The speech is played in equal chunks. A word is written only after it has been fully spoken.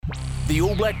The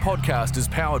All Black podcast is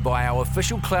powered by our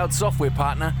official cloud software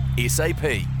partner, SAP,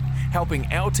 helping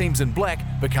our teams in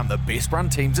black become the best run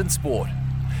teams in sport.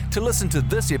 To listen to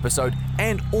this episode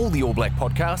and all the All Black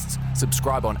podcasts,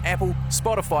 subscribe on Apple,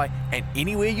 Spotify, and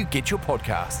anywhere you get your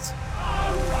podcasts.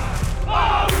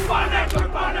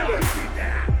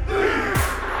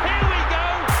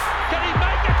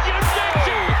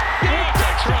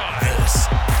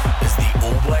 This is the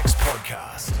All Blacks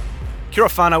podcast. Kia ora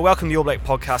whanau, welcome to the All Black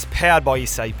podcast powered by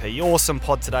SAP. Awesome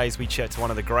pod today as we chat to one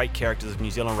of the great characters of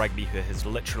New Zealand rugby who has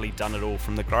literally done it all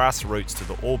from the grassroots to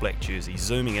the All Black jersey,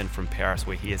 zooming in from Paris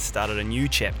where he has started a new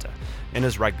chapter in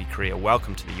his rugby career.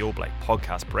 Welcome to the All Black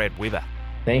podcast, Brad Weber.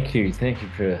 Thank you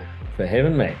for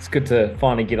having me. It's good to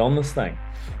finally get on this thing.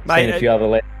 Mate, seen a few other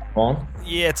lads on.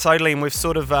 Yeah, totally, and we've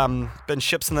sort of been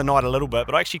ships in the night a little bit,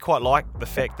 but I actually quite like the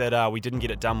fact that we didn't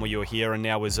get it done while you were here, and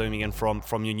now we're zooming in from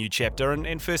your new chapter.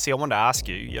 And firstly, I wanted to ask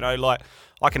you, like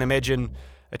I can imagine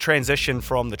a transition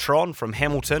from the Tron, from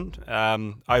Hamilton,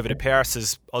 over to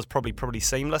Paris was probably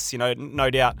seamless.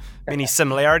 No doubt many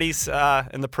similarities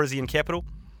in the Parisian capital.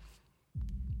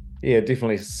 Yeah,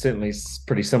 definitely, certainly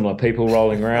pretty similar people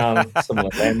rolling around,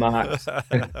 similar landmarks. I've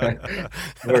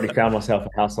already found myself a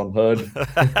house on Hood.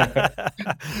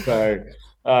 So,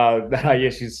 yeah,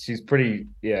 she's pretty.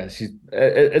 Yeah,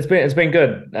 it's been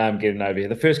good getting over here.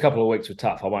 The first couple of weeks were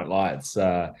tough. I won't lie. It's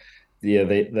the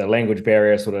language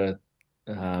barrier sort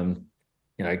of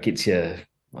gets you.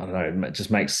 I don't know. It just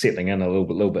makes settling in a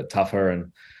little bit tougher.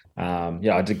 And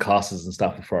I did classes and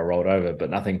stuff before I rolled over,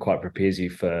 but nothing quite prepares you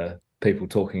for people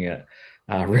talking it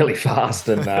really fast.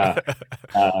 And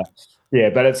yeah,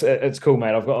 but it's cool,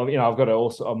 mate. I've got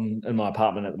also I'm in my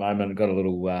apartment at the moment. I've got a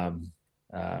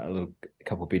little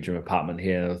couple bedroom apartment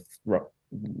here,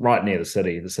 right near the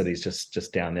city. The city's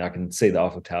just down there. I can see the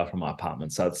Eiffel Tower from my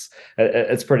apartment, so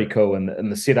it's pretty cool.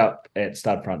 And the setup at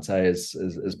Stade Francais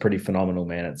is pretty phenomenal,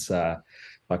 man. It's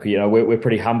we're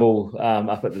pretty humble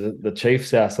up at the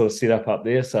Chiefs, our sort of setup up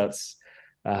there. So it's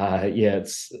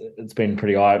it's been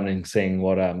pretty eye-opening seeing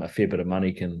what a fair bit of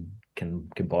money can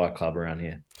buy a club around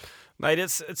here. Mate,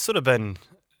 it's sort of been,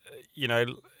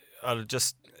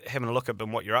 just having a look at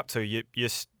what you're up to. You're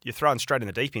throwing straight in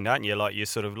the deep end, aren't you? Like you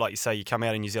say, you come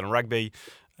out in New Zealand rugby,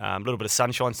 a little bit of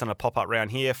sunshine starting to pop up around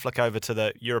here, flick over to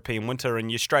the European winter,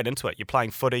 and you're straight into it. You're playing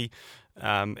footy,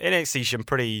 and actually some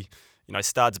pretty,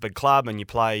 Stade's a big club, and you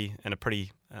play in a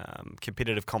pretty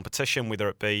competitive competition, whether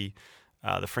it be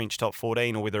the French top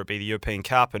 14 or whether it be the European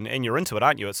Cup, and you're into it,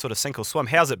 aren't you? It's sort of sink or swim.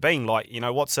 How's it been? Like,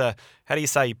 how do you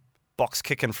say box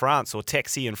kick in France or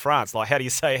taxi in France? Like, how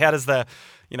does the,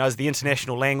 is the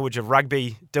international language of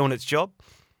rugby doing its job?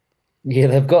 Yeah,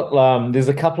 they've got, there's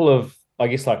a couple of, I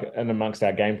guess, like in amongst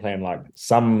our game plan, like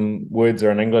some words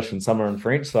are in English and some are in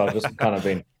French. So I've just kind of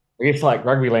been, I guess, like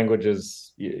rugby language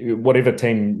is, whatever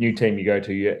new team you go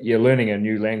to, you're learning a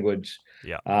new language.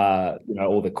 Yeah.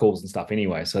 All the calls and stuff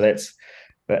anyway. So it's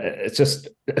just,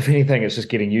 if anything, it's just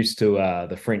getting used to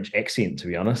the French accent, to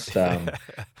be honest.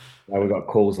 We've got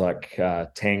calls like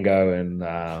tango and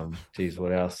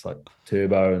what else, like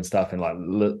turbo and stuff, and like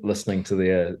listening to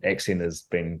their accent has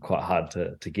been quite hard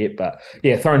to get. But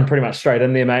yeah, thrown pretty much straight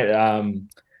in there, mate.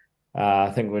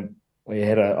 I think when we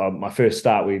had my first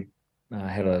start, we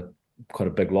had quite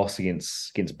a big loss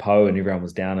against Pau, and everyone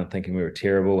was down and thinking we were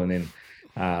terrible. And then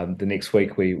the next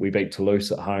week we beat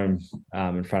Toulouse at home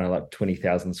in front of like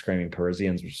 20,000 screaming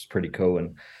Parisians, which is pretty cool.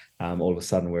 And all of a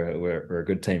sudden we're a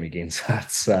good team again.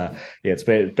 So it's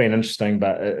been interesting,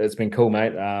 but it's been cool,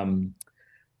 mate.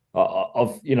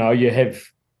 You have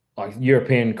like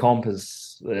European comp and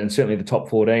certainly the top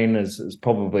 14 is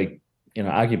probably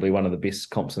arguably one of the best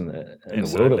comps in the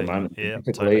world at the moment,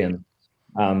 particularly. Totally.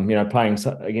 And playing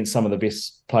against some of the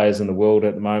best players in the world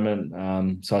at the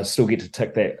moment. So I still get to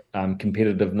tick that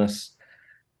competitiveness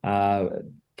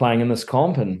playing in this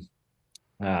comp. And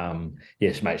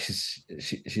yes, mate,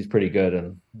 she's pretty good.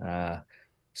 And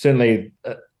certainly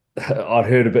I'd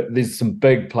heard a bit, there's some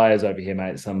big players over here,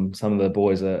 mate. Some of the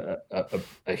boys are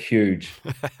huge,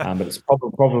 but it's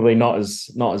probably not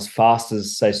as fast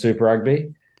as, say, Super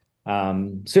Rugby.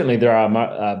 Certainly there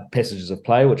are passages of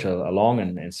play which are long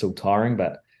and still tiring,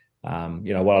 but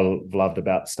what I've loved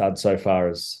about Stud so far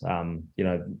is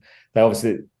they've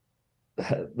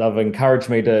encouraged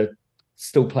me to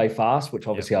still play fast, which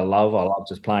obviously I love. I love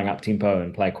just playing up tempo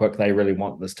and play quick. They really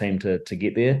want this team to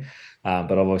get there,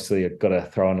 but obviously I've got to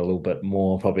throw in a little bit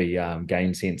more, probably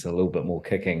game sense, a little bit more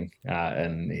kicking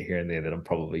in here and there that I'm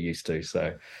probably used to.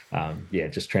 So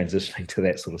just transitioning to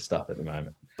that sort of stuff at the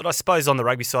moment. But I suppose on the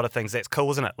rugby side of things, that's cool,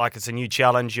 isn't it? Like, it's a new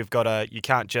challenge. You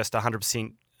can't just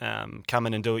 100% come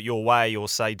in and do it your way, or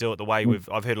say do it the way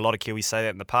I've heard a lot of Kiwis say that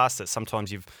in the past, that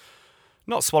sometimes you've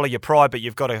not swallow your pride, but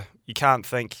you can't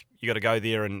think you got to go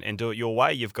there and do it your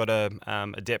way. You've got to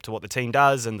adapt to what the team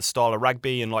does and the style of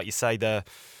rugby, and like you say,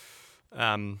 that'll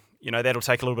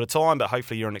take a little bit of time, but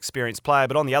hopefully you're an experienced player.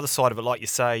 But on the other side of it, like you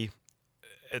say,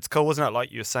 it's cool, isn't it?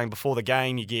 Like you were saying before the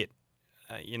game, you get,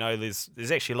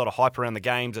 there's actually a lot of hype around the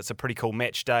games. It's a pretty cool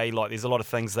match day. Like there's a lot of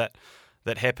things that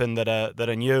happen that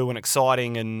are new and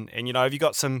exciting. And have you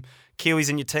got some Kiwis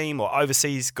in your team or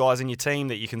overseas guys in your team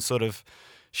that you can sort of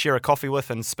share a coffee with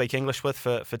and speak English with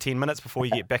for 10 minutes before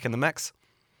you get back in the mix?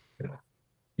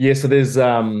 Yeah, so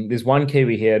there's one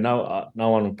Kiwi here. No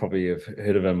one will probably have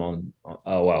heard of him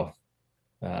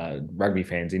rugby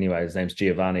fans anyway. His name's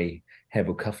Giovanni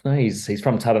Habukufna. He's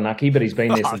from Taranaki, but he's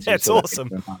been there since that's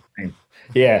awesome.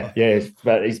 Yeah,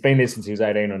 but he's been there since he was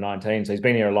 18 or 19, so he's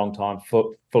been here a long time,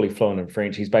 fully fluent in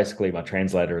French. He's basically my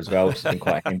translator as well, which has been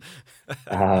quite handy.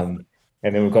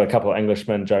 And then we've got a couple of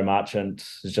Englishmen. Joe Marchant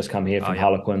has just come here from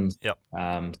Harlequins. Yep.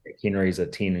 Henry's a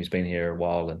 10 who's been here a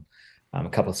while, and a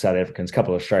couple of South Africans, a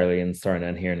couple of Australians thrown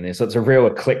in here and there. So it's a real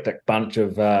eclectic bunch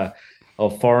of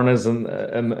foreigners in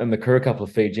the crew, a couple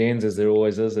of Fijians, as there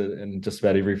always is in just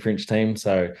about every French team.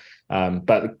 So,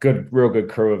 but real good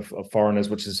crew of foreigners,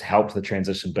 which has helped the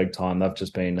transition big time. They've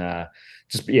just been,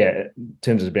 in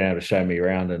terms of being able to show me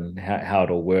around and how it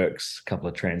all works. A couple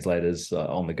of translators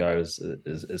on the go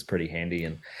is pretty handy.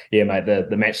 And yeah, mate,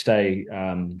 the match day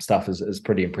stuff is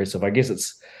pretty impressive. I guess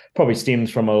it's probably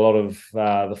stems from a lot of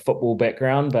the football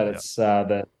background, but it's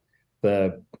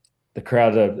the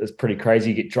crowd is pretty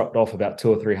crazy. You get dropped off about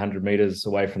 200 or 300 meters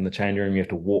away from the change room. You have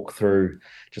to walk through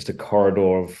just a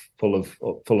corridor full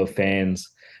of fans.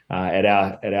 At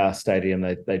our stadium,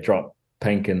 they drop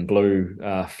pink and blue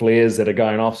flares that are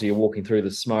going off. So you're walking through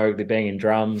the smoke. They're banging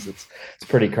drums. It's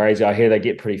pretty crazy. I hear they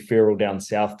get pretty feral down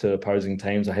south to opposing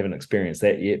teams. I haven't experienced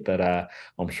that yet, but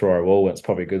I'm sure I will. It's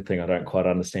probably a good thing I don't quite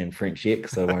understand French yet,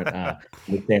 because I won't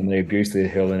understand the abuse they're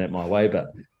hurling at my way.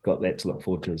 But got that to look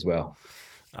forward to as well.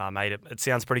 Mate, it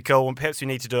sounds pretty cool. And perhaps we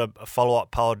need to do a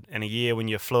follow-up pod in a year when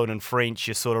you're fluent in French.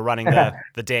 You're sort of running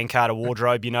the Dan Carter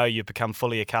wardrobe. You've become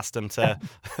fully accustomed to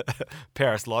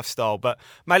Paris lifestyle. But,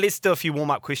 mate, let's do a few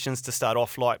warm-up questions to start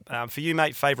off. Like, for you,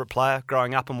 mate, favourite player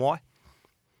growing up and why?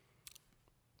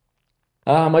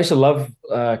 I used to love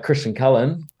Christian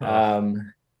Cullen.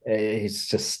 He's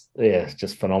just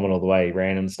phenomenal the way he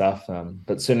ran and stuff.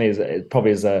 But certainly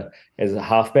as a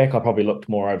halfback, I probably looked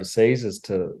more overseas as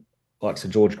to like Sir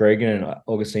George Gregan and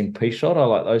Augustine Pichot. I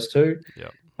like those two. Yeah.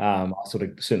 I sort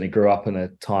of certainly grew up in a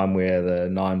time where the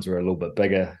nines were a little bit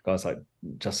bigger, guys like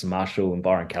Justin Marshall and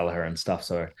Byron Callagher and stuff.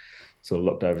 So sort of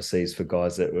looked overseas for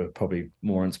guys that were probably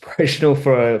more inspirational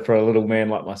for a little man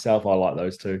like myself. I like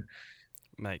those two.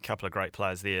 Mate, a couple of great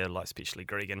players there, like especially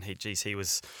Gregan. He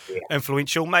was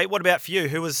influential. Mate, what about for you?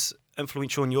 Who was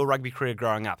influential in your rugby career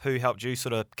growing up? Who helped you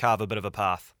sort of carve a bit of a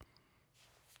path?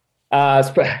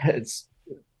 It's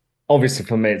obviously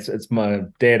for me, it's my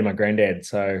dad and my granddad.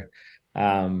 So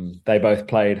they both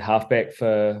played halfback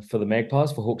for the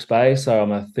Magpies, for Hawke's Bay. So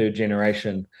I'm a third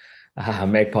generation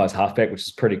Magpies halfback, which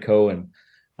is pretty cool. And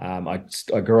I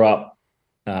grew up,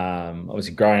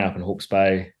 obviously growing up in Hawke's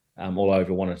Bay. All I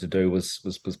ever wanted to do was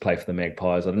play for the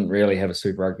Magpies. I didn't really have a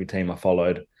Super Rugby team I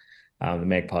followed. The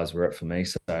Magpies were it for me.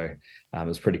 So it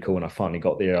was pretty cool when I finally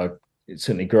got there. I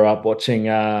certainly grew up watching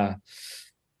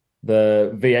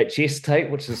the VHS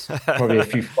tape, which is probably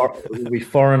will be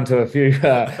foreign to a few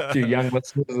young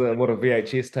listeners what a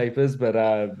VHS tape is, but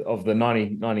of the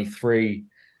 1993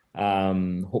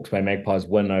 Hawke's Bay Magpies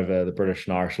win over the British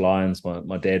and Irish Lions,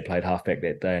 my dad played halfback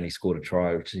that day and he scored a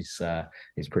try, which he's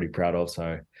pretty proud of.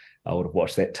 So I would have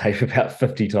watched that tape about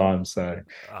 50 times. So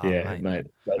mate,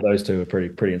 those two were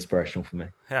pretty inspirational for me.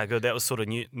 How good. That was sort of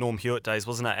Norm Hewitt days,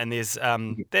 wasn't it? And there's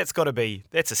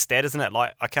that's a stat, isn't it?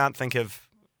 Like I can't think of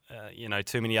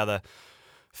too many other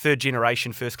third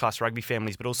generation first class rugby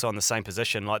families, but also in the same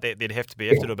position. Like that, there'd have to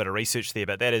do a bit of research there.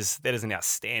 But that is an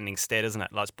outstanding stat, isn't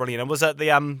it? Like it's brilliant. And was it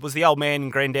was the old man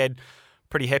and granddad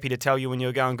pretty happy to tell you when you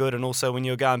were going good and also when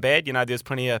you were going bad? There's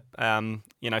plenty of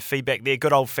feedback there.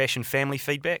 Good old fashioned family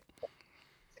feedback.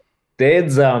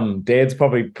 Dad's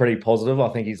probably pretty positive. I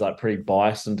think he's like pretty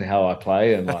biased into how I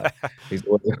play, and like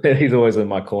he's always in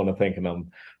my corner thinking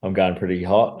I'm going pretty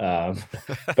hot.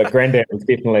 But Granddad was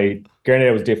definitely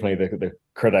the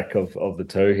critic of the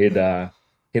two.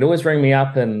 He'd always ring me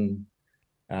up and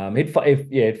he'd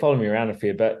follow me around a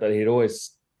fair bit, but he'd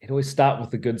always start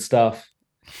with the good stuff,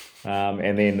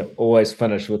 and then always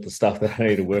finish with the stuff that I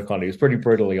need to work on. He was pretty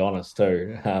brutally honest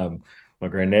too, my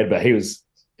granddad, but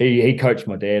he coached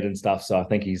my dad and stuff, so I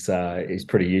think he's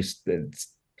pretty used.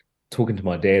 talking to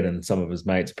my dad and some of his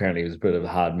mates, apparently he was a bit of a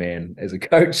hard man as a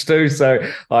coach too. So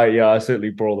I certainly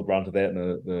bore all the brunt of that in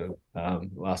the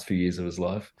last few years of his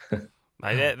life.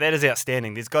 Mate, that is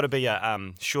outstanding. There's got to be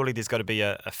surely there's got to be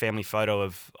a family photo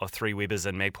of three Webbers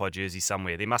in Magpie jerseys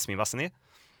somewhere. There must be, mustn't there?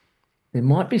 There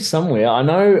might be somewhere. I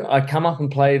know I come up and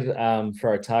played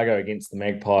for Otago against the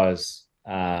Magpies,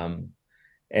 and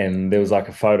there was like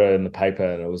a photo in the paper,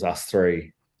 and it was us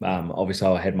three. Obviously,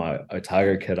 I had my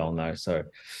Otago kit on though, so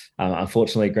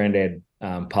unfortunately, Granddad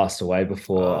passed away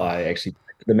before I actually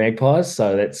played the Magpies,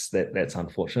 so that's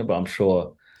unfortunate. But I'm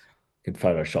sure could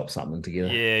Photoshop something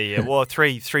together. Yeah. Well,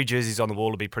 three jerseys on the wall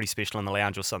would be pretty special in the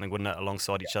lounge or something, wouldn't it?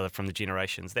 Alongside each other from the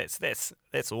generations. That's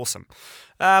awesome.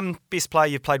 Best player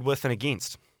you've played with and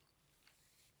against?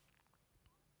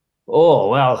 Oh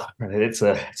well, it's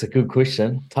a good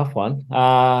question. Tough one.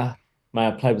 Man,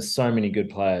 I played with so many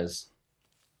good players.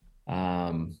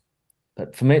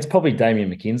 But for me, it's probably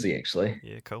Damien McKenzie actually.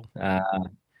 Yeah, cool.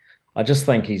 I just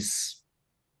think he's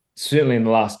certainly in the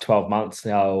last 12 months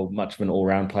how much of an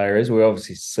all-round player is. We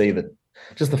obviously see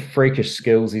just the freakish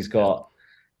skills he's got,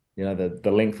 the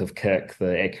length of kick,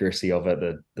 the accuracy of it,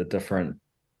 the different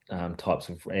types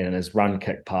of, and his run,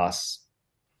 kick, pass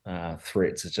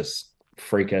threats is just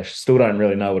freakish. Still don't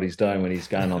really know what he's doing when he's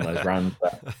going on those runs,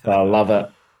 but I love it.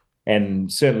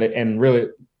 And certainly, and really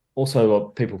also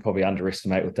what people probably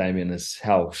underestimate with Damien is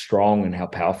how strong and how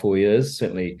powerful he is,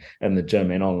 certainly in the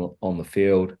gym and on the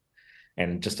field.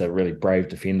 And just a really brave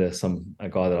defender, a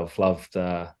guy that I've loved,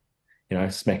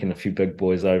 smacking a few big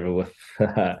boys over with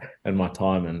in my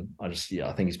time. And I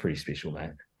think he's pretty special,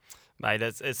 mate. Mate,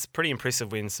 it's pretty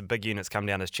impressive when some big units come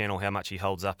down his channel, how much he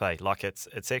holds up, eh? Like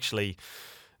it's actually,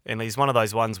 and he's one of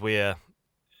those ones where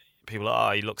people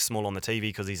are, he looks small on the TV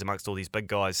because he's amongst all these big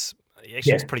guys. He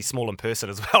actually is pretty small in person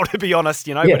as well, to be honest,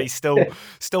 but he still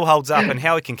holds up, and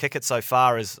how he can kick it so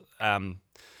far is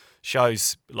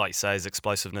shows, like you say, his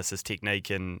explosiveness, his technique,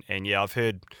 and yeah, I've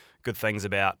heard good things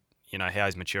about how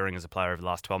he's maturing as a player over the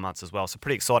last 12 months as well. So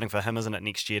pretty exciting for him, isn't it,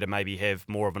 next year to maybe have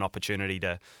more of an opportunity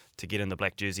to get in the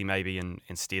black jersey maybe and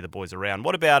steer the boys around.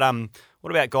 What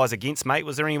about guys against, mate?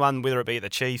 Was there anyone, whether it be at the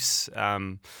Chiefs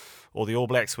or the All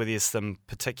Blacks, where there's some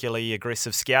particularly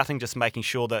aggressive scouting, just making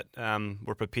sure that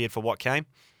we're prepared for what came?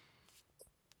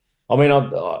 I mean,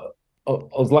 I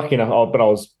was lucky enough, but I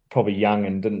was probably young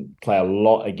and didn't play a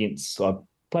lot against. I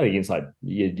played against like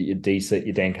your DC,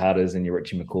 your Dan Carters and your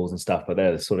Richie McCaws and stuff, but they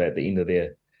were sort of at the end of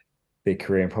their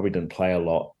career and probably didn't play a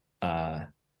lot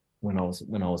when I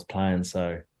was playing.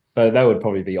 So, but they would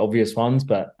probably be obvious ones.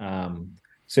 But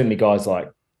certainly guys like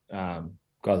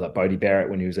Bodie Barrett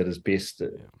when he was at his best,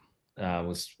 he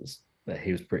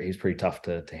was pretty tough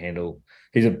to handle.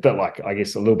 He's a bit like, I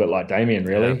guess, a little bit like Damien,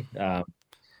 really. Yeah.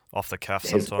 Off the cuff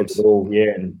sometimes.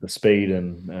 And the speed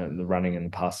and the running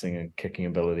and passing and kicking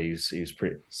abilities. He was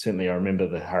pretty. Certainly, I remember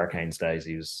the Hurricanes days.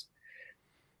 He was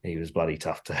bloody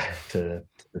tough to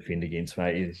defend against,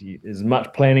 mate. As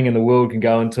much planning in the world can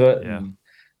go into it. Yeah.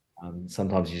 And,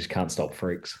 sometimes you just can't stop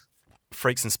freaks.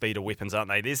 Freaks and speed are weapons, aren't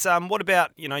they? There's what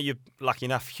about you're lucky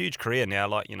enough, huge career now,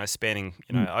 like spanning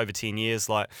over 10 years,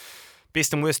 like.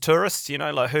 Best and worst tourists,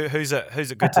 like who's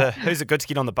it good to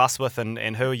get on the bus with,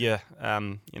 and who are you,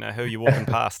 who are you walking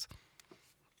past?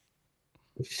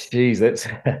 Jeez, that's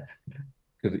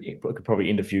could probably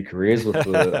end a few careers with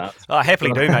the. I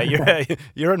happily do, mate.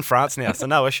 You're in France now, so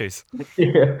no issues.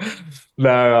 Yeah,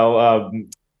 no.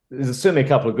 There's certainly a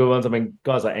couple of good ones. I mean,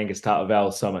 guys like Angus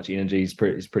Tartavel, so much energy. He's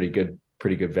pretty good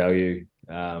value.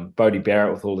 Bodie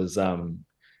Barrett with all his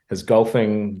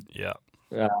golfing. Yeah.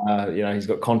 He's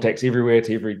got contacts everywhere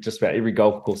to just about every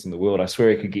golf course in the world. I swear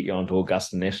he could get you onto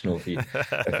Augusta National if you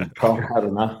try hard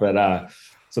enough. But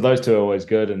so those two are always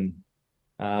good, and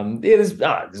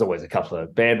there's always a couple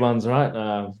of bad ones,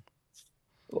 right?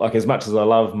 Like as much as I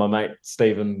love my mate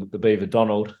Stephen the Beaver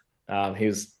Donald, he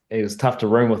was tough to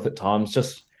room with at times,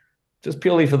 just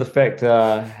purely for the fact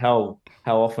how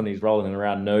often he's rolling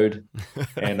around nude,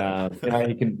 and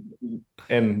he can.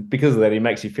 And because of that, he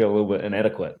makes you feel a little bit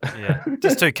inadequate. Yeah,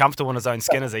 just too comfortable in his own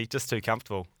skin, is he? Just too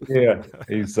comfortable. Yeah,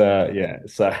 he's So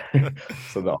certainly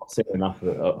enough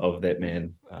of that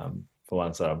man for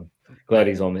once. So I'm glad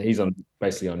he's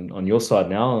basically on your side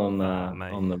now on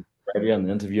the radio and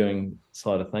the interviewing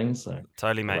side of things. So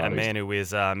totally, mate. A man who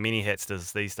wears many hats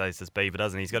these days is Beaver,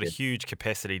 doesn't he? He's got a huge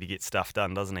capacity to get stuff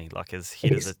done, doesn't he? Like his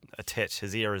head is attached,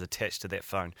 his ear is attached to that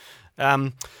phone.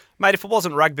 Mate, if it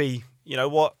wasn't rugby,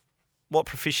 what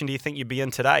profession do you think you'd be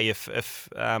in today if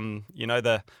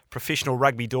the professional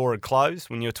rugby door had closed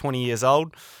when you were 20 years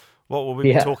old? What would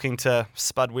we be talking to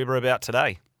Spud Webber about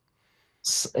today?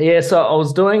 Yeah, so I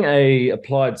was doing a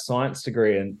applied science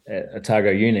degree at Otago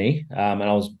Uni, and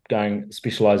I was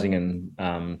specializing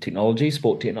in technology,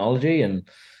 sport technology, and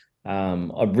I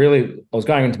was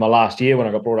going into my last year when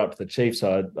I got brought up to the chief,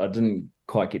 so I didn't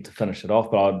quite get to finish it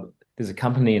off. But there's a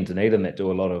company in Dunedin that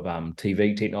do a lot of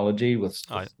TV technology with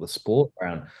sport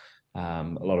around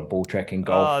a lot of ball tracking,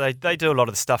 golf. Oh, they do a lot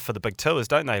of the stuff for the big tours,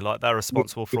 don't they? Like they're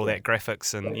responsible for all Yeah. that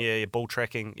graphics and ball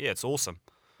tracking. Yeah, it's awesome.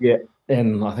 Yeah,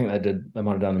 and I think they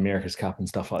might have done the America's Cup and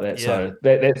stuff like that. Yeah. So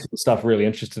that sort of stuff really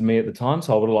interested me at the time.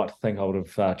 So I would have liked to think I would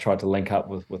have tried to link up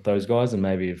with those guys and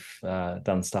maybe have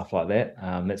done stuff like that.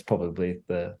 That's probably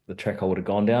the track I would have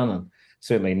gone down. And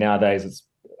certainly nowadays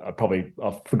I've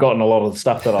forgotten a lot of the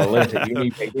stuff that I learned at uni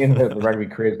back then. The rugby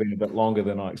career's been a bit longer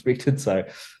than I expected, so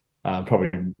probably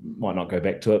might not go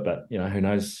back to it. But who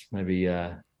knows?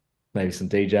 Maybe some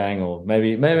DJing, or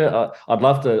maybe I'd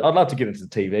love to get into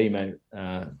TV maybe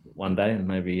one day, and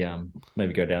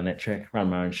maybe go down that track, run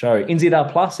my own show.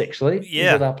 NZR Plus, actually.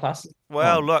 Yeah. NZR Plus.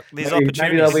 Well, look, there's maybe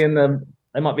opportunities.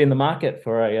 they might be in the market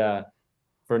for a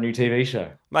new TV show.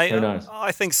 Mate, who knows?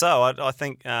 I think so. I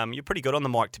think you're pretty good on the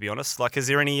mic, to be honest. Like, is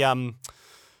there any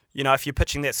if you're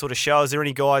pitching that sort of show, is there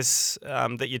any guys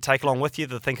that you take along with you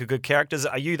that think are good characters?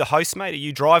 Are you the host, mate? Are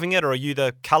you driving it, or are you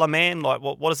the colour man? Like,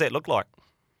 what does that look like?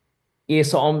 Yeah,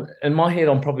 so in my head,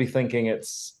 I'm probably thinking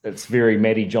it's very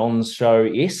Matty John's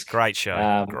show-esque. Great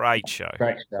show. Great show.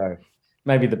 Great show.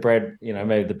 Maybe the Brad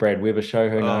Weber show.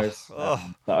 Who knows? The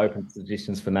open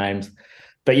suggestions for names.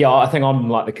 But yeah, I think I'm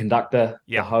like the conductor,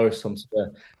 the host. I'm sort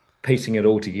of piecing it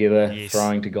all together,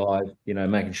 throwing to guys,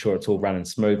 making sure it's all running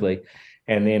smoothly.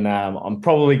 And then I'm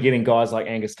probably getting guys like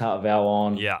Angus Tartavell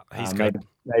on. Yeah, he's good.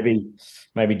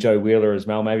 Maybe Joe Wheeler as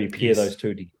well. Maybe pair those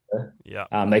two together. Yeah.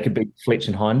 They could be Fletch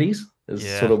and Hindies. Is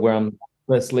sort of where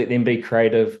let's let them be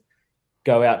creative,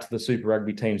 go out to the Super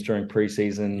Rugby teams during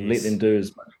preseason, let them do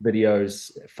as much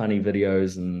videos, funny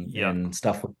videos and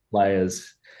stuff with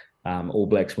players. All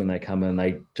Blacks, when they come in,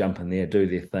 they jump in there, do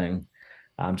their thing.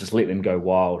 Just let them go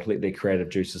wild, let their creative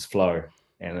juices flow,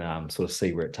 and sort of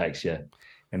see where it takes you.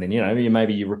 And then,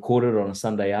 maybe you record it on a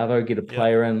Sunday Arvo, get a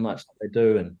player in, much like they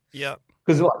do. And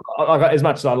because as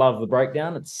much as I love the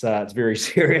breakdown, it's very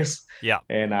serious. Yeah.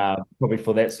 And probably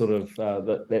for that sort of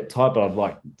that type, but I'd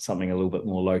like something a little bit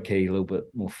more low key, a little bit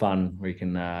more fun, where you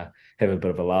can have a bit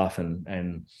of a laugh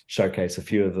and showcase a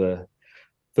few of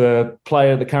the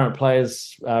current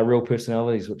players' real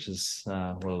personalities, which is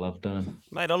what I love doing.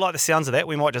 Mate, I like the sounds of that.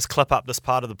 We might just clip up this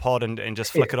part of the pod and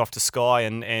just flick it off to Sky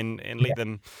and let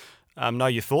them know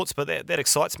your thoughts. But that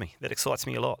excites me. That excites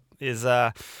me a lot.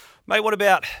 Mate, what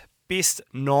about best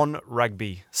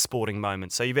non-rugby sporting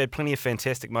moments? So you've had plenty of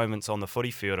fantastic moments on the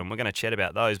footy field, and we're going to chat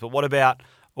about those. But what about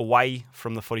away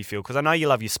from the footy field? Because I know you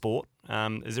love your sport.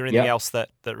 Is there anything else that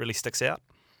really sticks out?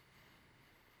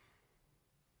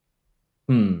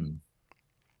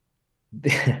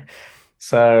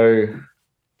 So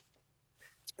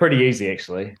it's pretty easy,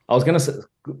 actually. I was going to say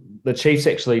the Chiefs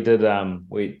actually did.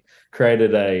 We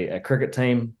created a cricket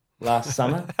team last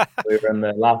summer. We were in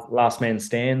the last man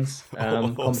stands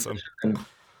awesome.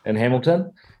 in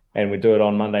Hamilton, and we do it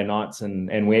on Monday nights,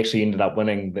 and we actually ended up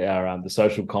winning the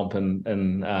social comp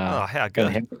in how good.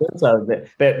 in Hamilton. So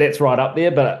that's right up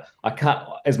there. But I can't,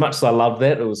 as much as I love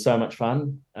that, it was so much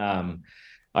fun.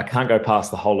 I can't go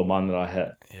past the hole in one that I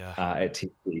hit at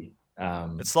TC.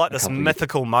 It's like this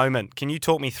mythical moment. Can you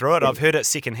talk me through it? I've heard it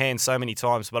secondhand so many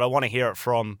times, but I want to hear it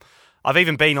from. I've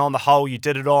even been on the hole you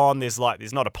did it on. There's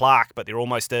not a plaque, but there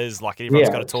almost is. Like everyone's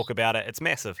got to talk about it. It's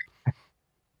massive.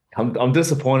 I'm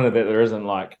disappointed that there isn't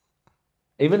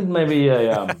even maybe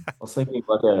I was thinking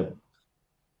like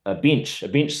a bench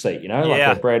seat,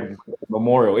 like a Brad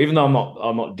memorial. Even though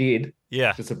I'm not dead.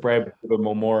 Yeah, just a Brad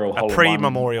memorial, a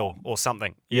pre-memorial or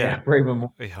something. Yeah,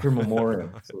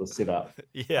 pre-memorial sort of set up.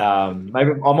 Yeah,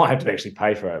 maybe I might have to actually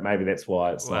pay for it. Maybe that's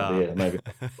why it's not there. Maybe,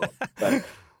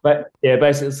 but yeah,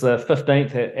 basically it's the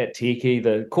 15th at Teki.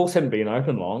 The course hadn't been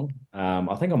open long.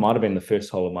 I think I might have been the first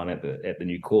hole of mine at the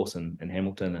new course in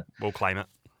Hamilton. We'll claim it.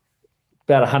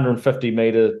 About 150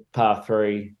 meter par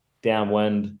 3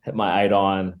 downwind. Hit my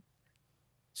 8-iron.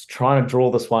 Was trying to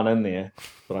draw this one in there,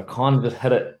 but I kind of just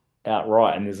hit it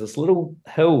outright, and there's this little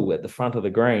hill at the front of the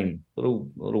green,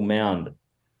 little mound.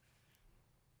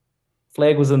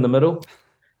 Flag was in the middle,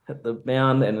 hit the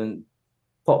mound, and then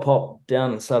pop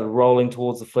down and started rolling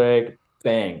towards the flag.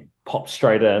 Bang, popped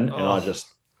straight in, and I just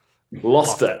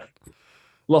lost it.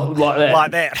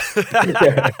 Like that.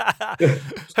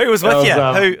 Who was with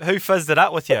you? Who fizzed it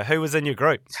up with you? Who was in your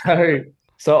group?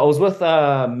 So I was with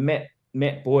Matt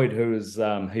Matt Boyd, who was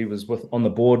he was on the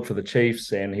board for the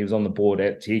Chiefs, and he was on the board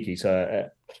at Tiki. So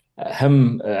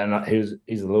him and he's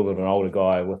a little bit of an older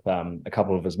guy with a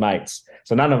couple of his mates.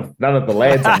 So none of the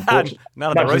lads, unfortunately,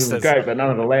 none of the roosters, roosters, great, but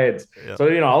none of the lads. Yeah. So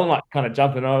I'm like kind of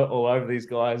jumping all over these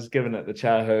guys, giving it the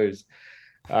chahoos,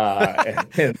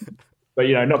 but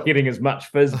not getting as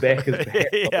much fizz back as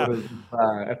Yeah.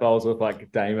 if I was with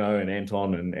like Damo and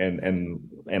Anton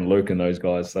and Luke and those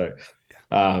guys. So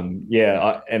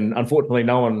and unfortunately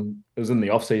it was in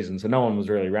the off season, so no one was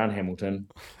really around Hamilton.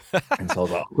 And so I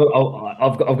was like, well,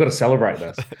 I've got to celebrate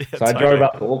this. Yeah, so I drove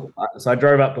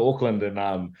up to Auckland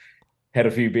and had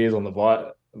a few beers on the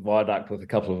viaduct with a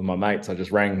couple of my mates. I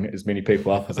just rang as many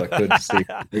people up as I could to see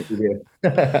people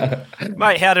there.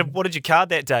 Mate, what did you card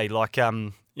that day? Like,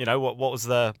 what was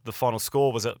the final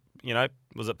score? Was it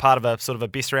part of a sort of a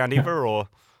best round ever, or?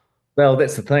 Well,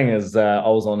 that's the thing is I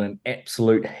was on an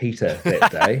absolute heater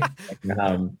that day.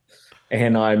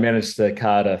 And I managed to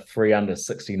card a 3 under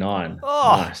 69.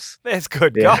 Oh, nice. That's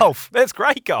good golf. That's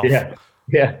great golf. Yeah.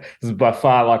 This is by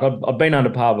far, like I've been under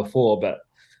par before, but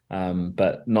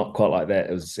not quite like that.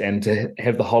 And to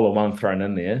have the hole of one thrown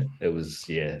in there, it was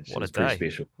pretty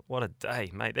special. What a day,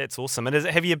 mate. That's awesome. And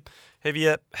have you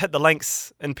hit the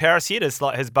links in Paris yet?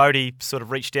 Has Bodie sort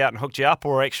of reached out and hooked you up,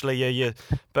 or actually are you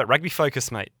a bit rugby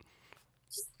focused, mate?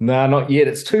 No, not yet.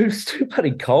 It's too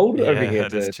bloody cold over here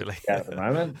it is chilly. At the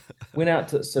moment. Went out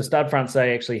to Stade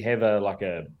Francais actually have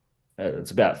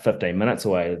it's about 15 minutes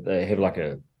away. They have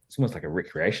it's almost like a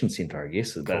recreation centre, I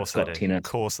guess. Of course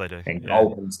they do. And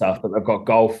golf and stuff. But they've got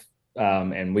golf,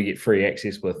 and we get free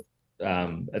access with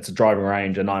it's a driving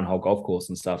range, a 9-hole golf course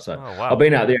and stuff. So I've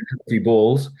been out there and hit a few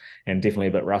balls and definitely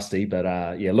a bit rusty.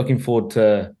 But looking forward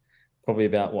to probably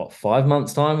about 5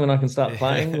 months time when I can start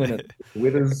playing, when the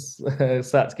weather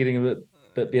starts getting a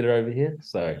bit better over here.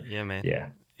 So yeah, man.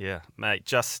 Yeah, mate.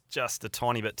 Just a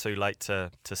tiny bit too late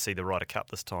to see the Ryder Cup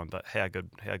this time, but how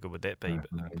good would that be?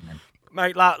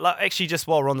 Mate, actually, just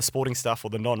while we're on the sporting stuff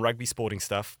or the non-rugby sporting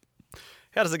stuff,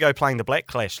 how does it go playing the Black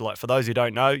Clash? Like, for those who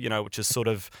don't know, which is sort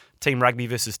of team rugby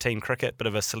versus team cricket, bit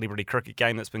of a celebrity cricket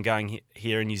game that's been going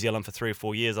here in New Zealand for 3 or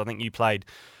 4 years. I think you played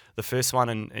the first one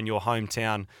in your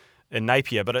hometown in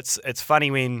Napier, but it's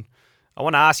funny when I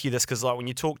want to ask you this, because like when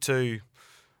you talk to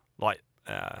like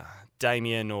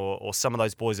Damien or some of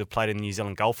those boys who've played in the New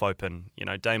Zealand Golf Open,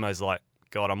 Damo's like,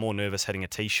 God, I'm more nervous hitting a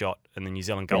tee shot in the New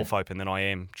Zealand Golf Open than I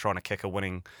am trying to kick a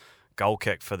winning goal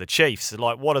kick for the Chiefs.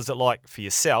 Like, what is it like for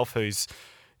yourself, who's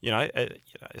a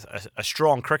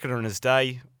strong cricketer in his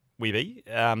day, Webby,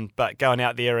 but going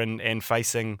out there and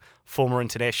facing former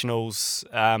internationals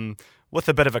with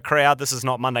a bit of a crowd? This is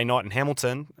not Monday night in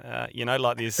Hamilton,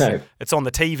 it's on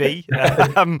the TV.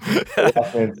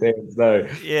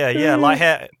 Like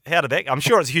how did that? I'm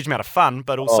sure it's a huge amount of fun,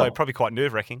 but also probably quite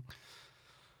nerve wracking.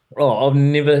 Oh, I've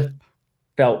never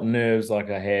felt nerves like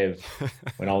I have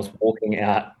when I was walking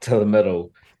out to the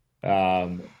middle,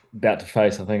 about to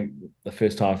face. I think the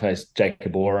first time I faced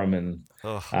Jacob Oram and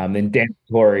then Dan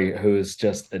Torrey, who is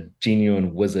just a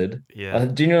genuine wizard. Yeah. I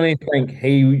genuinely think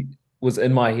he was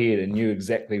in my head and knew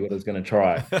exactly what I was going to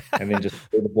try, and then just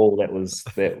threw the ball that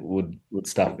would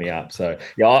stuff me up. So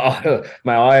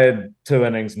I had 2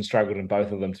 innings and struggled in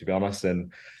both of them, to be honest.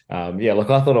 And look,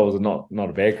 I thought I was not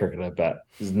a bad cricketer, but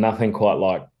there's nothing quite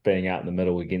like being out in the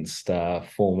middle against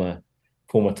former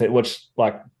which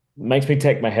like makes me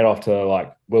take my hat off to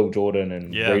like Will Jordan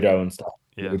and Rito and stuff.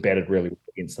 We batted really well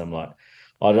against them. Like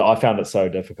I found it so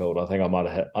difficult. I think I might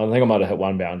have hit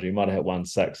one boundary, might have hit 1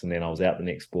 6, and then I was out the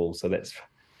next ball. So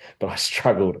but I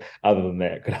struggled. Other than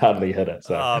that, could hardly hit it.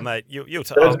 So, mate,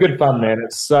 it's good fun, man.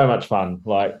 It's so much fun.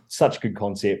 Like such good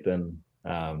concept, and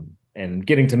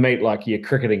getting to meet like your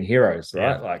cricketing heroes,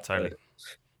 right? Like totally.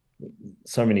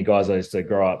 So many guys I used to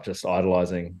grow up just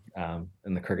idolizing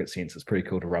in the cricket sense. It's pretty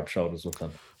cool to rub shoulders with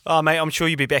them. Oh, mate, I'm sure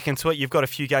you'll be back into it. You've got a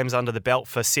few games under the belt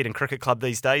for Seddon Cricket Club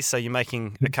these days, so you're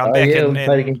making a comeback. And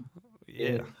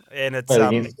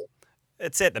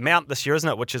it's at the Mount this year, isn't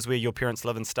it? Which is where your parents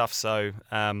live and stuff. So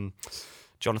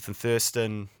Jonathan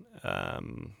Thurston,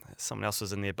 someone else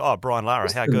was in there. Oh, Brian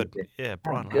Lara, how good? Yeah,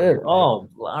 Brian Lara. Good. Oh,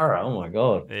 Lara, oh my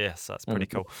God. Yeah, so that's pretty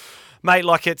cool, mate.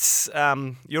 Like it's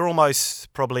you're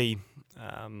almost probably.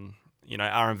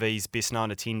 R&V's best known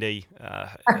attendee.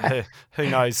 Who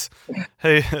knows?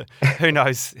 Who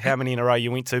knows how many in a row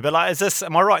you went to? But like,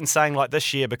 am I right in saying like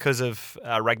this year, because of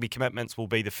rugby commitments, will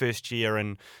be the first year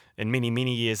in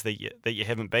many years that you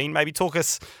haven't been? Maybe talk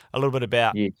us a little bit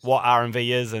about what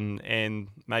R&V is and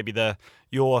maybe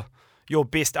your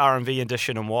best R&V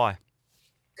edition and why.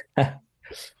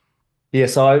 Yeah,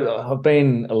 so I've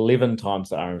been 11 times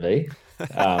to R&V.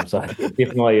 So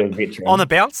definitely a veteran. On the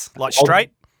bounce, like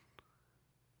straight?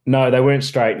 No, they weren't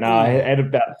straight. No, I had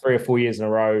about 3 or 4 years in a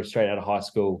row straight out of high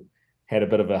school, had a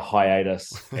bit of a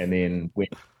hiatus, and then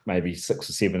went maybe 6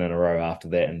 or 7 in a row after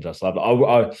that and just loved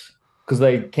it. Because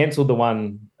they cancelled the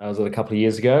one I was at a couple of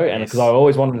years ago, and because I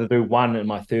always wanted to do one in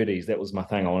my 30s. That was my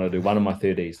thing. I wanted to do one in my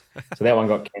 30s. So that one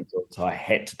got cancelled, so I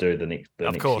had to do the next year.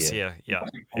 Of course, yeah.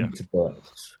 So,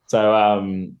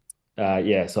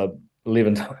 so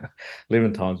 11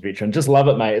 times veteran. Just love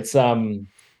it, mate. It's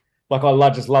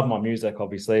like just love my music,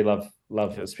 obviously. Love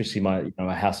especially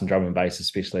my house and drum and bass,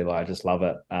 especially. Like I just love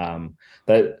it.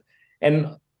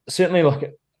 And certainly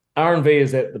like R&B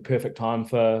is at the perfect time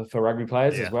for rugby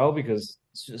players as well, because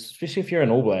especially if you're an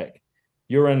All Black,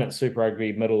 you're in at Super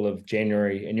Rugby middle of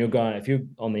January, and if you're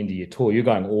on the end of your tour, you're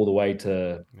going all the way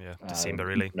to December,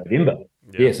 really. November.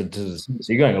 So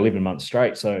you're going 11 months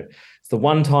straight. So it's the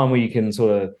one time where you can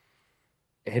sort of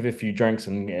have a few drinks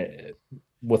and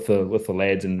with the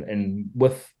lads and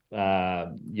with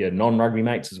your non-rugby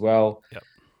mates as well,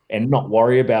 and not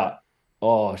worry about,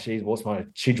 oh, geez, what's my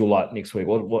schedule like next week?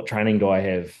 What training do I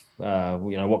have?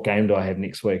 What game do I have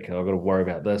next week? I've got to worry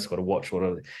about this. Got to watch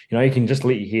you can just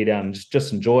let your hair down and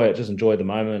just enjoy it. Just enjoy the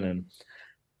moment.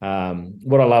 And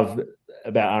what I love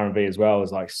about R&B as well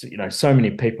is like so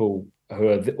many people who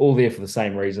are all there for the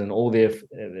same reason, all there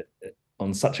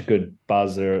on such a good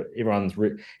buzz. Everyone's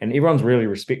really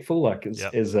respectful. Like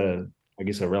as a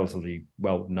relatively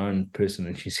well-known person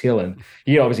in New Zealand,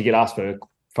 you obviously get asked for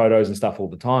photos and stuff all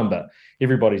the time, but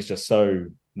everybody's just so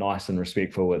nice and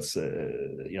respectful. It's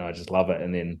I just love it.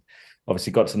 And then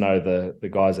obviously got to know the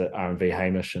guys at R&B,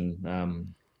 Hamish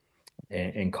and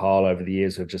Kyle over the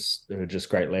years, who are just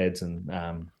great lads, and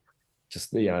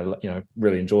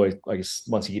really enjoy. I guess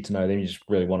once you get to know them, you just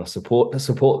really want to support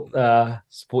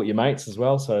your mates as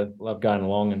well. So love going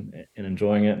along and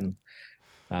enjoying it. And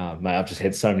mate, I've just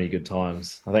had so many good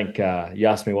times. I think you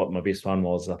asked me what my best one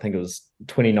was. I think it was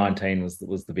 2019 was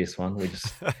the best one. We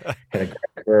just had a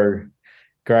great crew.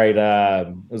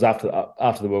 It was after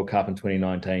the World Cup in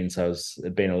 2019, so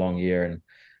it'd been a long year,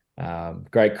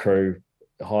 and great crew,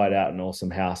 hired out an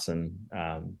awesome house, and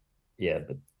I feel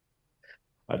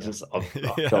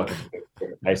like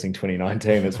I'm facing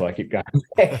 2019. That's why I keep going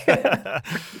back.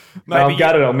 I've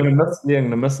got it. I'm going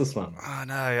to miss this one. I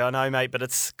know, mate. But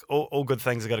it's all good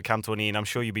things have got to come to an end. I'm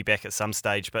sure you'll be back at some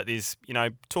stage. But there's,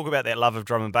 talk about that love of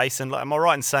drum and bass. And am I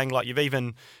right in saying like you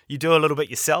do a little bit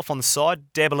yourself on the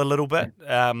side, dabble a little bit?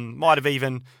 Might have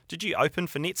even. Did you open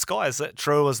for Netsky? Is it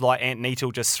true? As like Ant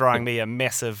Neatle just throwing me a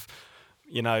massive,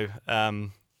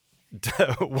 one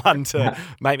to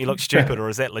make me look stupid, or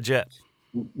is that legit?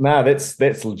 No, that's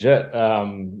legit. I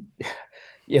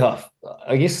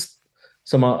guess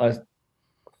I've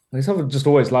just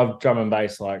always loved drum and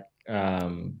bass, like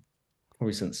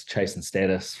probably since Chasing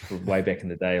Status way back in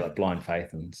the day, like Blind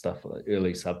Faith and stuff, like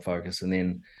early Sub Focus, and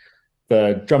then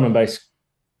the drum and bass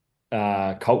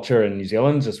culture in New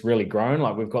Zealand's just really grown.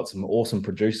 Like we've got some awesome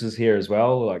producers here as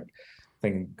well, like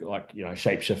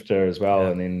Shapeshifter as well,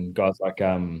 and then guys like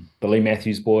the Lee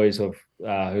Matthews boys who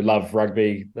love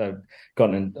rugby. They've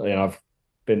gotten in, I've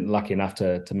been lucky enough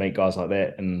to meet guys like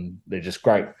that, and they're just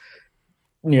great.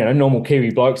 Normal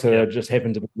Kiwi blokes that just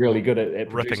happen to be really good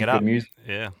at ripping it up. Music.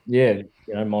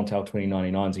 Montel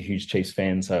 2099 is a huge Chiefs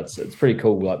fan, so it's pretty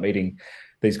cool, like meeting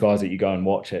these guys that you go and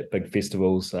watch at big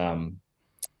festivals, and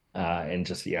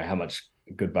just how much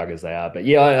good buggers they are. But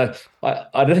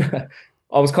I didn't.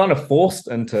 I was kind of forced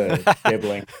into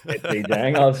dabbling at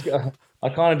DJing. I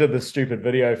kind of did this stupid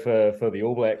video for the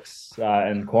All Blacks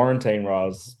in quarantine, where I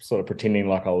was sort of pretending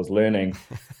like I was learning.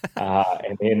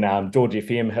 And then George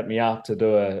FM hit me up to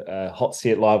do a hot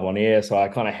set live on air. So I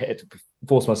kind of had to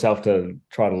force myself to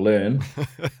try to learn.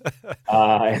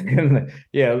 And then,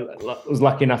 I was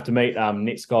lucky enough to meet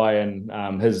Netsky,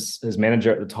 and his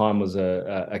manager at the time was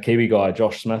a Kiwi guy,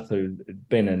 Josh Smith, who'd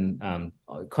been in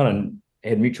kind of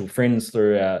had mutual friends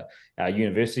through our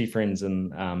university friends in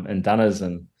Dunners,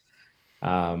 and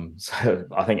so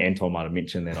I think Anton might have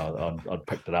mentioned that I'd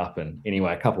picked it up. And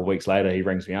anyway, a couple of weeks later, he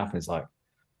rings me up and he's like,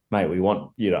 "Mate, we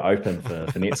want you to open for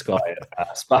Netsky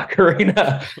at Spark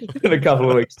Arena in a couple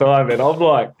of weeks' time." And I'm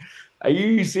like, "Are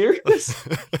you serious?"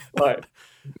 Like,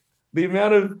 the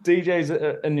amount of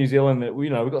DJs in New Zealand that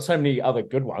we've got so many other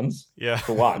good ones,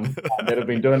 for one, that have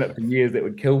been doing it for years that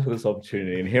would kill for this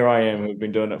opportunity. And here I am, who've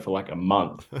been doing it for like a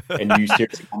month, and you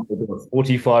seriously come to do a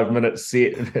 45-minute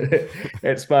set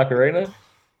at Spark Arena.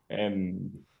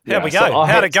 And how'd we go?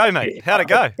 How'd it go, mate? How'd it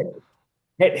go?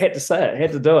 Had to say it,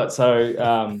 had to do it. So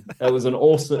it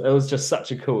was just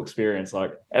such a cool experience.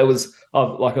 Like I was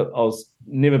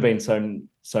never been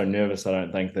so nervous, I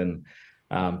don't think, than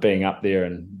being up there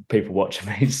and people watching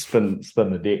me spin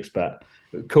the decks. But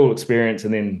cool experience.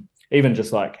 And then even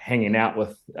just like hanging out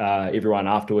with everyone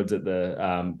afterwards at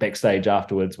the backstage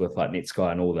afterwards with like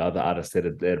Netsky and all the other artists that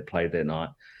had played that night.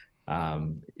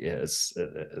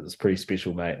 It's pretty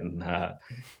special, mate. And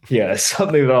it's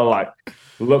something that I'll like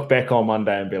look back on one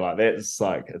day and be like, that's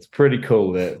like, it's pretty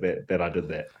cool that I did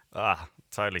that.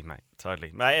 Totally, mate.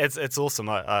 Totally, mate. It's awesome.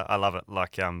 I love it.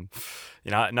 Like, no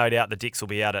doubt the decks will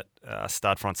be out at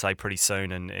Stade Francais pretty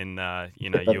soon, and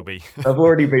you'll be. I've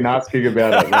already been asking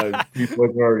about it. Like, people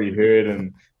have already heard,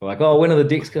 and they're like, "Oh, when are the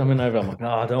decks coming over?" I'm like,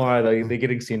 "Oh, don't worry, they're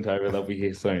getting sent over. They'll be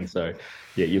here soon." So,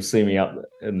 yeah, you'll see me up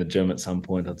in the gym at some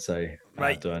point. I'd say,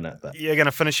 mate, doing it. But you're going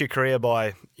to finish your career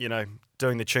by,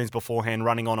 doing the tunes beforehand,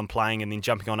 running on and playing, and then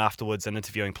jumping on afterwards and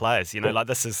interviewing players. Like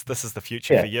this is the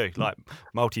future for you. Like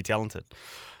multi-talented.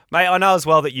 Mate, I know as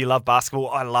well that you love basketball.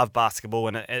 I love basketball,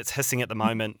 and it's hissing at the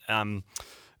moment.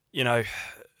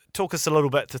 Talk us a little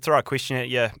bit, to throw a question at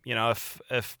you.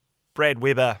 If Brad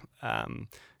Weber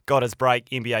got his break,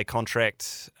 NBA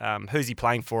contract, who's he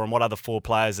playing for, and what other 4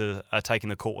 players are taking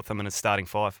the court with him in his starting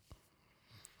 5?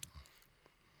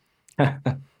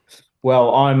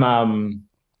 Well, I'm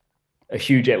a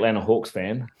huge Atlanta Hawks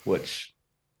fan, which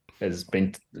it's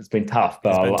been tough,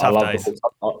 but I love the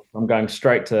Hawks. I'm going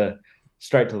straight to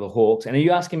the Hawks. And are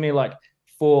you asking me like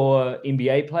for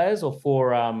NBA players or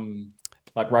for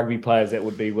like rugby players that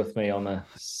would be with me on the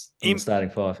starting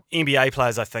 5? NBA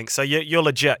players, I think. So you're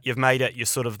legit. You've made it. You're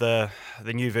sort of the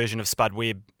new version of Spud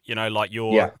Webb. Like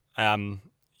you're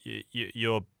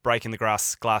you're breaking the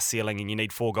glass ceiling, and you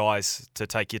need 4 guys to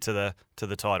take you to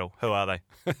the title. Who are they?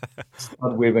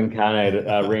 Spud Webb reincarnated.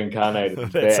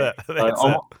 That's it.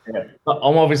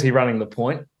 I'm obviously running the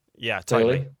point. Yeah,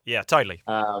 totally. Clearly. Yeah, totally.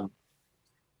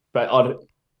 But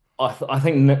I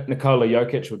think Nikola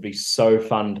Jokic would be so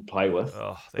fun to play with.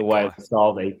 The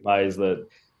style that he plays, that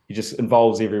he just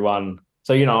involves everyone.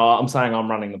 So, I'm saying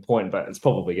I'm running the point, but it's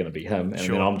probably going to be him. And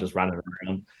then I'm just running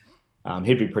around.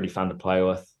 He'd be pretty fun to play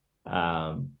with.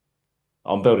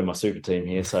 I'm building my super team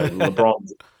here. So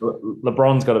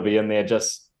LeBron's got to be in there.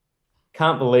 Just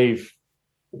can't believe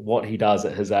what he does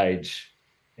at his age,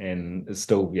 and is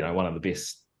still, one of the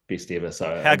best ever.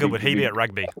 So how good would he be at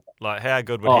rugby? Like, how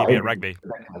good would he be at rugby?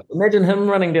 Imagine him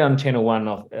running down Channel 1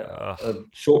 off a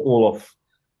short ball off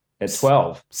at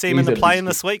 12. See him in the play-in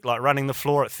this week, like running the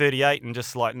floor at 38 and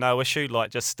just like no issue,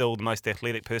 like just still the most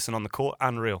athletic person on the court.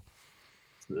 Unreal.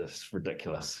 It's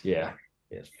ridiculous. Yeah,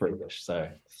 it's freakish. So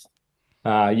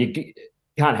you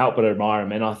can't help but admire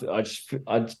him, and I just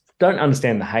don't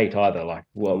understand the hate either. Like,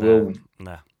 we'll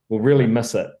really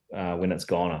miss it when it's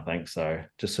gone, I think. So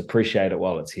just appreciate it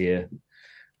while it's here.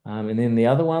 And then the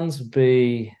other ones would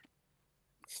be,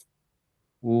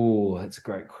 that's a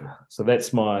great question. So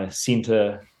that's my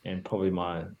centre and probably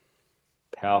my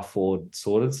power forward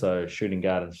sorted. So shooting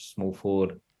guard and small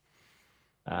forward.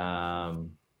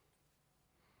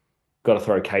 Got to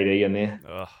throw KD in there.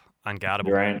 Unguardable.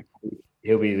 Durant,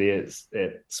 he'll be there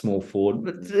at small forward.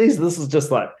 But geez, this is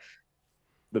just like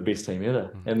the best team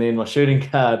ever. And then my shooting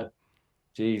guard,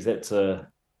 geez, I'd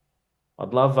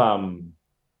love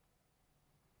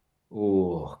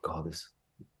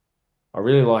I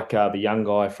really like the young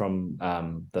guy from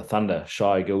the Thunder,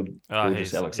 Shai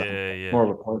Gilgeous-Alexander. Yeah. More of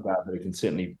a point guard, but he can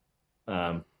certainly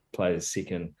play as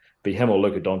second. Be him or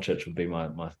Luka Doncic would be my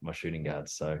shooting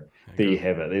guards. So there you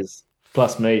have it. There's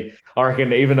plus me. I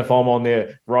reckon even if I'm on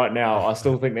there right now, I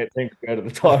still think that team could go to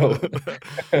the title.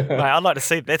 Mate, I'd like to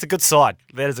see. That's a good side.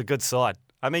 That is a good side.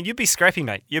 I mean, you'd be scrappy,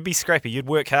 mate. You'd be scrappy. You'd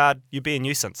work hard. You'd be a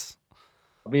nuisance.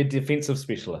 I'll be a defensive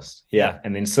specialist. Yeah.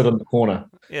 And then sit in the corner.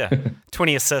 Yeah.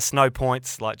 20 assists, no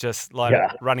points,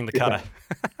 running the cutter.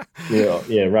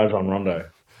 Yeah, Rajon Rondo.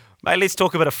 Mate, let's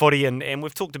talk a bit of footy, and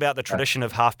we've talked about the tradition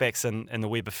of halfbacks in the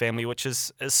Weber family, which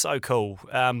is so cool.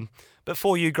 But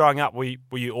for you growing up, were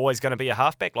you always going to be a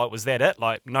halfback? Like, was that it?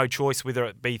 Like, no choice, whether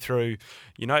it be through,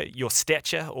 your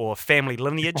stature or family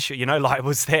lineage?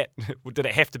 Was that, did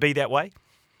it have to be that way?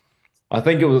 I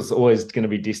think it was always going to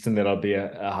be destined that I'd be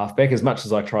a halfback, as much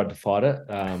as I tried to fight it.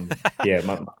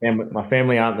 My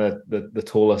family aren't the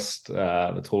tallest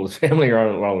family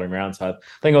rolling around, so I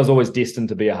think I was always destined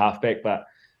to be a halfback. But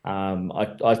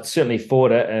I certainly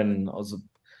fought it, and I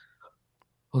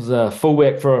was a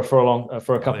fullback for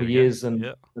a couple of years, and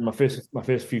in my first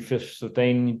few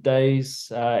 15 days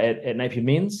at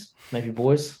Napier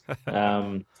Boys.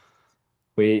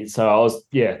 So I was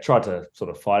tried to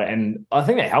sort of fight it, and I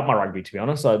think that helped my rugby, to be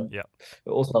honest.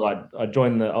 Also I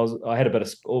joined I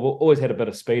always had a bit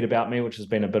of speed about me, which has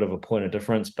been a bit of a point of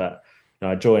difference, but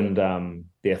I joined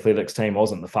the athletics team. I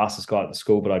wasn't the fastest guy at the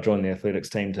school, but I joined the athletics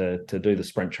team to do the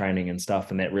sprint training and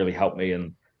stuff, and that really helped me.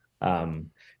 And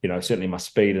certainly my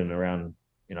speed and around,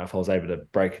 if I was able to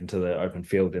break into the open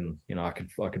field, then I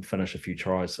could finish a few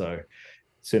tries. So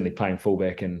certainly playing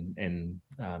fullback and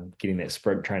getting that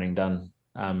sprint training done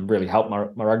really helped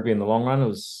my rugby in the long run. It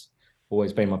was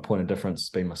always been my point of difference,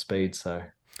 been my speed. So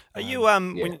are you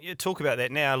when you talk about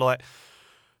that now, like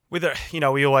whether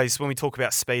we always, when we talk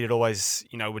about speed, it always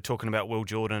we're talking about Will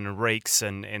Jordan and Reeks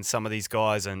and some of these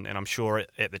guys, and I'm sure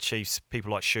at the Chiefs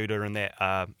people like Shooter and that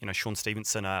Sean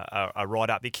Stevenson are right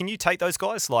up there. Can you take those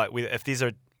guys, like if there's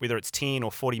whether it's 10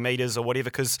 or 40 metres or whatever,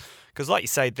 because like you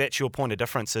say, that's your point of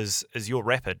difference is you're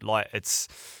rapid. Like it's,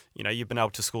 you've been able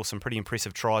to score some pretty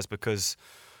impressive tries because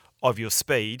of your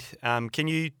speed. Can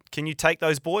you take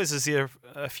those boys? Is there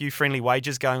a few friendly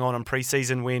wagers going on in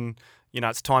pre-season when,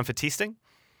 it's time for testing?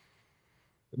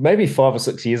 Maybe 5 or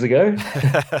 6 years ago,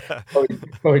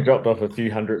 probably dropped off a few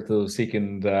hundredths of a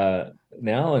second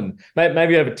now, and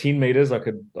maybe over 10 meters I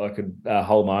could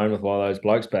hold my own with one of those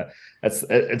blokes. But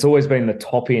it's always been the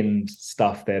top end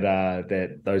stuff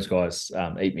that those guys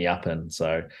eat me up in.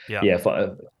 So yeah, if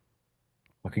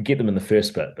I could get them in the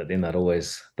first bit, but then that's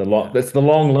the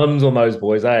long limbs on those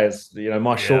boys. It's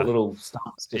my short little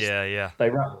stumps. Just, they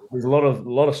run. There's a lot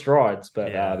of strides,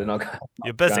 but they're not.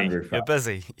 You're busy. You're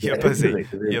busy.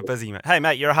 You're busy, mate. Hey,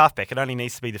 mate, you're a halfback. It only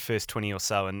needs to be the first 20 or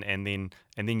so, and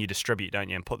then you distribute, don't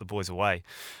you, and put the boys away.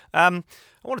 I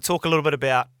want to talk a little bit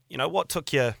about what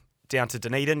took you down to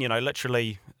Dunedin.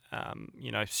 Literally,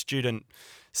 student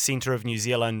centre of New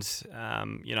Zealand.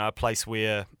 A place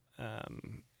where.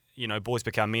 Boys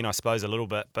become men, I suppose, a little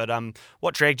bit. But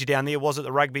what dragged you down there? Was it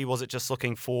the rugby? Was it just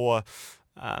looking for,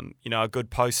 a good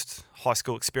post-high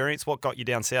school experience? What got you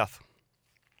down south?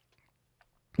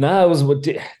 No,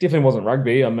 definitely wasn't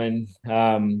rugby. I mean,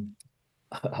 I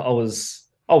was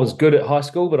good at high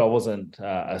school, but I wasn't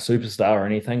a superstar or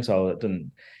anything, so I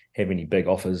didn't have any big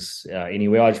offers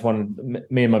anywhere. I just wanted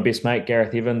me and my best mate,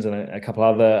 Gareth Evans, and a couple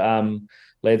other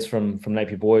lads from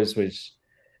Napier Boys, which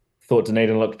thought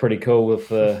Dunedin looked pretty cool with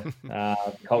the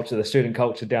culture, the student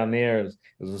culture down there. It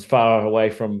was as far away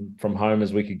from home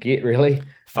as we could get, really.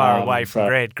 Far away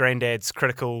from granddad's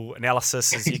critical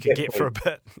analysis as you could get for a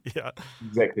bit. Yeah,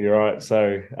 exactly right.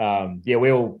 So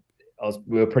we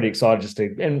were pretty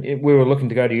excited and we were looking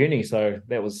to go to uni. So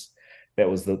that was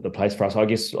the place for us. I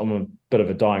guess I'm a bit of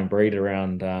a dying breed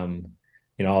around.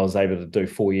 I was able to do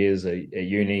 4 years at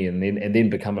uni and then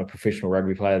become a professional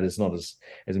rugby player. There's not as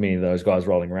many of those guys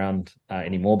rolling around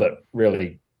anymore, but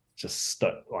really just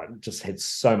had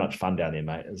so much fun down there,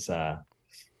 mate. It's the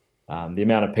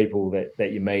amount of people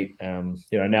that you meet.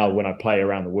 Now when I play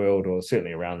around the world, or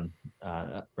certainly around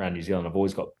New Zealand, I've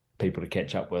always got people to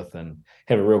catch up with and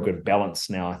have a real good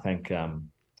balance now. I think,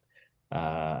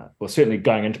 certainly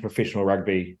going into professional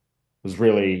rugby was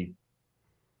really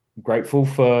grateful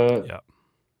for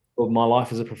my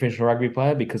life as a professional rugby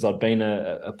player, because I've been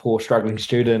a poor struggling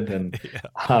student and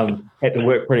had to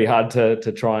work pretty hard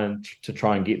to try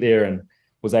and get there, and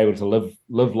was able to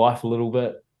live life a little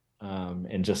bit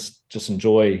and just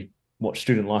enjoy what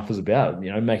student life was about.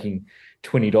 Making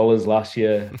 $20 last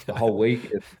year the whole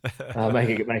week, make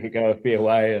it go a fair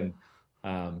way. And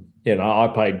I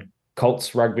played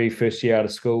Colts rugby first year out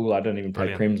of school. I didn't even play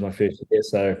Prems my first year,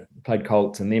 so played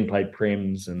Colts and then played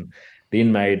Prems and then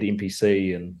made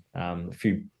NPC and a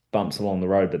few bumps along the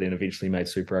road, but then eventually made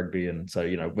Super Rugby, and so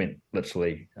went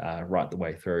literally right the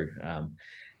way through.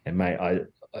 And mate, I've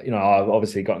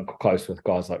obviously gotten close with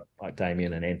guys like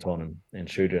Damien and Anton and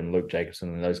Shooter and Luke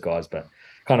Jacobson and those guys, but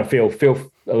kind of feel a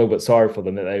little bit sorry for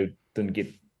them that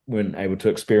they weren't able to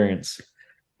experience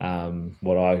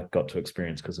what I got to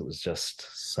experience, because it was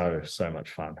just so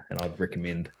much fun, and I'd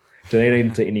recommend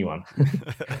Dunedin to anyone.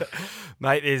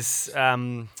 Mate, there's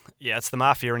it's the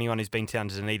mafia. Anyone who's been down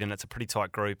to Dunedin, it's a pretty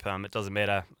tight group. It doesn't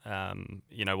matter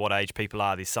what age people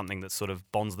are. There's something that sort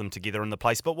of bonds them together in the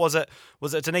place. But was it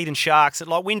Dunedin Sharks?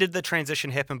 When did the transition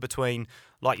happen between,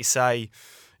 like you say,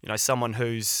 someone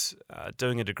who's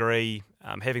doing a degree,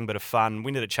 having a bit of fun?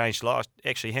 When did it change?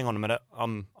 Actually, hang on a minute.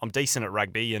 I'm decent at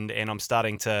rugby, and I'm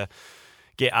starting to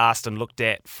get asked and looked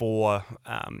at for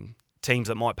teams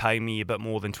that might pay me a bit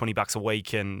more than $20 a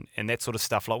week and that sort of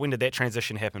stuff. When did that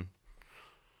transition happen?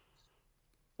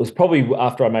 It was probably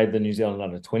after I made the New Zealand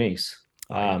under-20s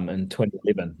in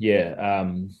 2011. Yeah.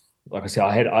 Like I said,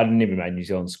 I'd never made New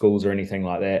Zealand schools or anything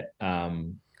like that.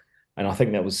 And I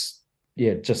think that was,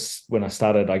 just when I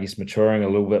started, I guess, maturing a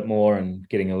little bit more and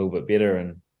getting a little bit better.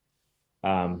 And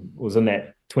was in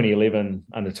that 2011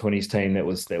 under-20s team that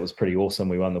was pretty awesome.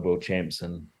 We won the world champs,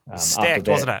 and Stacked,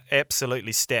 wasn't it?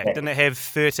 Absolutely stacked. Didn't it have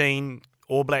 13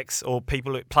 All Blacks or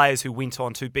players who went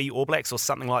on to be All Blacks or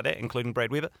something like that, including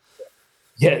Brad Weber?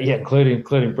 Yeah,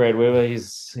 including Brad Weber.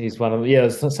 He's one of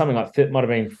it's something like might have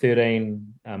been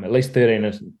 13, at least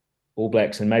 13 All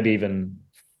Blacks, and maybe even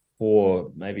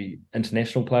 4 maybe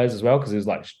international players as well, because it was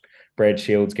like Brad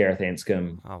Shields, Gareth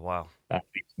Anscombe. Oh wow,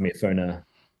 Mefuna,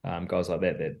 guys like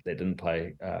that didn't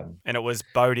play. And it was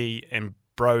Bodie and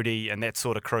Brody and that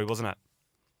sort of crew, wasn't it?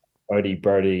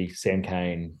 Brody, Sam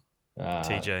Cane,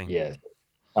 TJ, yeah,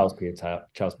 Charles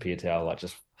Piutau, like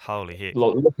just holy heck.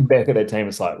 Looking back at that team,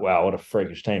 it's like, wow, what a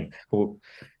freakish team.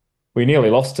 We nearly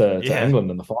lost to England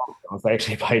in the final. They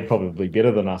actually played probably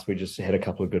better than us. We just had a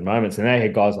couple of good moments, and they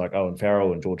had guys like Owen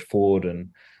Farrell and George Ford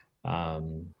and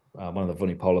one of the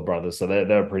Vunipola brothers. So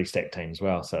they're a pretty stacked team as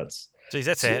well. So it's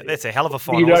that's a hell of a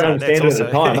final. You don't understand it at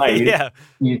the time, mate. Yeah.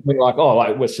 You think like,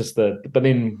 it's just but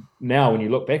then now when you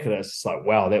look back at it, it's just like,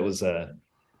 wow, that was a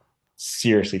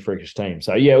seriously freakish team.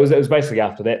 So yeah, it was basically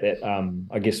after that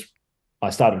I guess I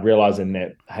started realizing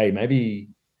that, hey, maybe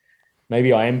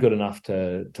I am good enough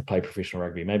to play professional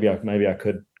rugby. Maybe I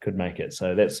could make it.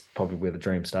 So that's probably where the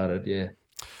dream started. Yeah,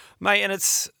 mate. And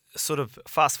it's sort of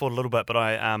fast forward a little bit, but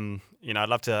I'd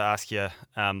love to ask you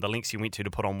the lengths you went to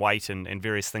put on weight and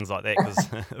various things like that.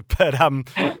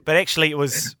 But actually,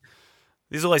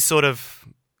 there's always sort of,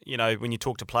 when you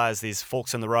talk to players, there's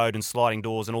forks in the road and sliding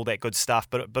doors and all that good stuff.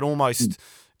 But almost,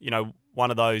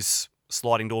 one of those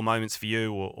sliding door moments for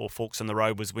you or forks in the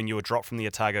road was when you were dropped from the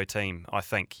Otago team, I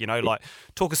think. Like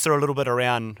talk us through a little bit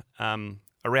around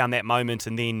that moment,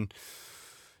 and then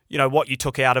what you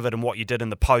took out of it and what you did in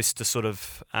the post to sort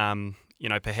of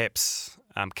perhaps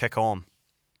kick on.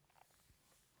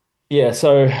 Yeah,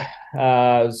 so it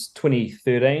was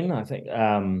 2013, I think,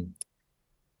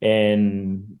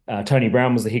 and Tony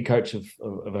Brown was the head coach of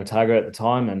Otago at the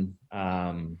time, and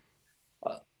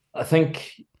I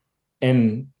think,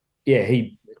 and yeah,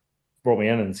 he brought me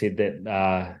in and said that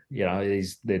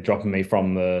they're dropping me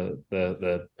from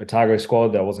the Otago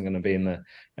squad. I wasn't going to be in the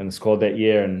squad that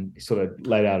year, and he sort of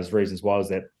laid out his reasons why. Was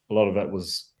that a lot of it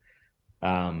was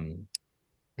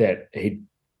that he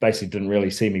basically didn't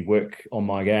really see me work on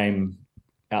my game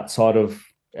outside of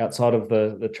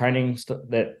the training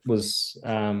that was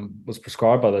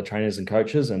prescribed by the trainers and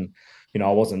coaches, and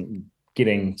I wasn't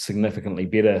getting significantly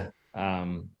better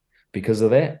because of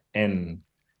that. And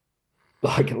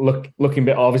like looking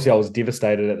back, obviously I was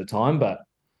devastated at the time, but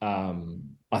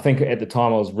I think at the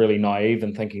time I was really naive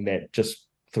in thinking that just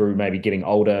through maybe getting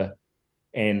older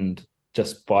and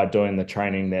just by doing the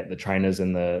training that the trainers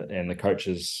and the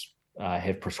coaches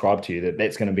have prescribed to you,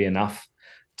 that's going to be enough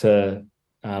to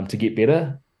get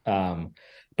better.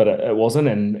 But it wasn't,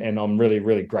 and I'm really,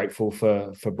 really grateful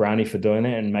for Brownie for doing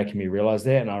that and making me realize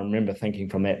that. And I remember thinking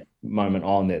from that moment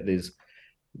on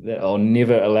that I'll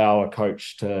never allow a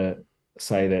coach to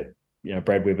say that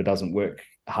Brad Weber doesn't work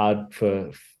hard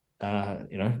it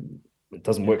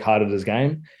doesn't work hard at his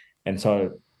game. And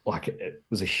so like it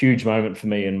was a huge moment for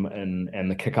me and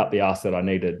the kick up the arse that I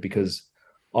needed, because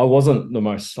I'm not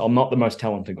the most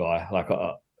talented guy. Like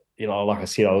like I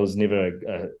said, I was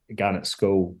never a gun at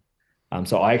school.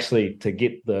 So I actually,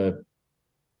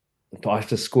 I have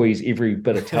to squeeze every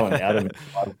bit of talent out of me.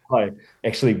 I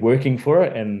actually working for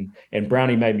it, and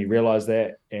Brownie made me realize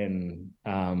that. And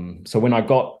so when I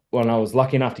was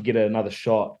lucky enough to get another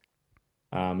shot,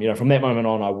 from that moment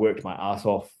on, I worked my ass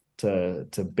off to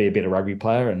be a better rugby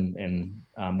player and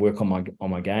work on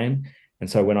my game. And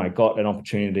so when I got an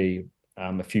opportunity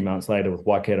a few months later with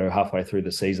Waikato halfway through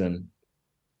the season,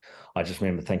 I just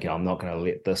remember thinking, I'm not going to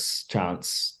let this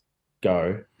chance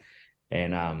go.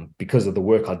 And because of the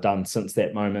work I'd done since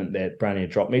that moment that Brownie had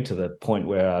dropped me to the point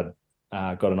where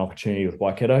I'd got an opportunity with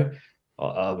Waikato,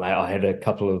 I had a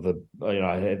couple of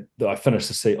I finished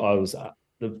the season. I was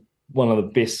one of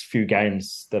the best few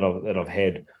games that I've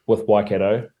had with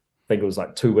Waikato. I think it was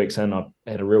like 2 weeks in, I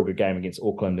had a real good game against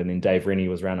Auckland, and then Dave Rennie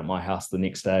was around at my house the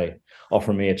next day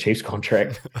offering me a Chiefs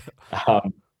contract.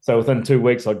 So within 2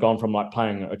 weeks, I'd gone from like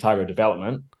playing Otago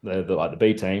development, the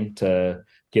B team, to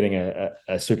getting a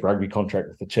Super Rugby contract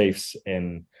with the Chiefs,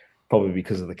 and probably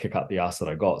because of the kick up the arse that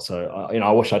I got. So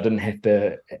I wish I didn't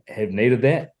have needed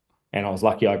that, and I was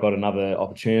lucky I got another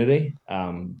opportunity.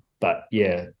 But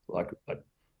yeah, like I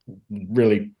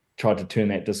really tried to turn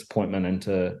that disappointment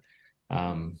into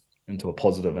a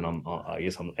positive, and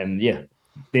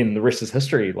then the rest is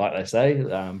history, like they say.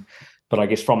 But I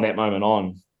guess from that moment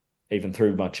on, even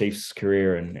through my Chiefs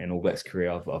career and All Blacks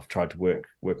career, I've tried to work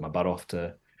my butt off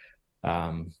to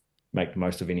make the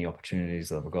most of any opportunities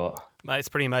that I've got. Mate, it's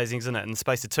pretty amazing, isn't it? In the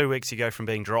space of 2 weeks, you go from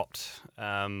being dropped,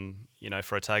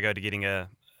 for Otago to getting a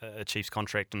a Chiefs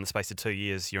contract in the space of 2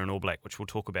 years, you're an All Black, which we'll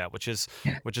talk about, which is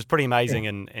pretty amazing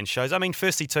and shows. I mean,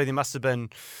 firstly too, there must have been,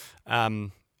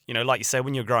 like you say,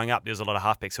 when you're growing up, there's a lot of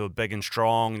halfbacks who are big and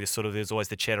strong. There's always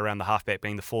the chat around the halfback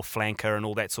being the fourth flanker and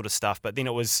all that sort of stuff. But then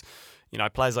it was,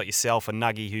 players like yourself and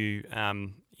Nuggie who,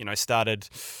 started,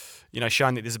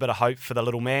 showing that there's a bit of hope for the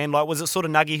little man. Like, was it sort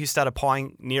of Nuggie who started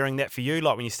pioneering that for you?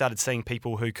 Like when you started seeing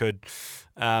people who could,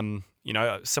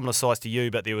 similar size to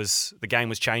you, but the game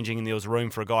was changing and there was room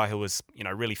for a guy who was,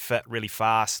 really fit, really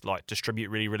fast, like distribute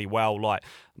really, really well. Like,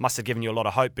 must have given you a lot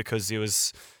of hope because there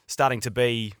was starting to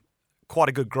be quite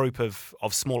a good group of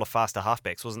smaller, faster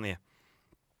halfbacks, wasn't there?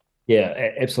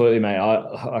 Yeah, absolutely, mate.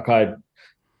 I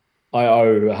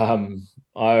owe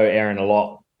Aaron a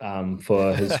lot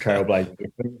for his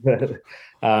trailblazer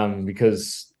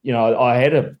because I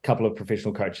had a couple of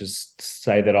professional coaches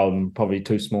say that I'm probably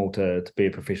too small to be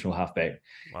a professional halfback.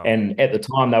 Wow. And at the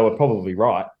time they were probably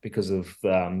right because of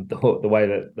the way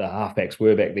that the halfbacks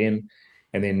were back then.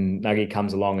 And then Nuggie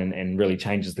comes along and really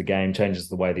changes the game, changes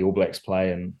the way the All Blacks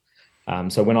play. And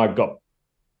so when I got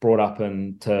brought up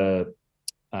into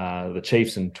the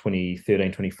Chiefs in 2013,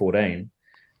 2014,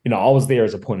 I was there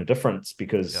as a point of difference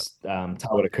because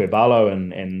Tawera Kurbalo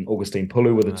and Augustine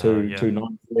Pulu were the two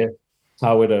nines there.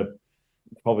 Tawera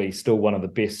probably still one of the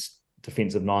best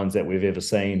defensive nines that we've ever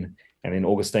seen. And then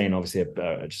Augustine, obviously,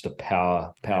 just a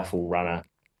powerful runner.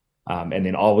 And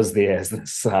then I was there as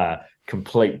this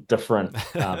complete different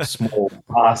small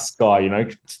fast guy,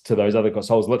 to those other guys.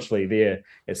 So I was literally there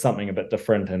as something a bit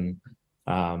different.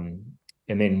 And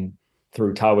then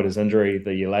through Tawera's injury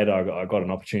the year later, I got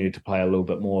an opportunity to play a little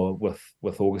bit more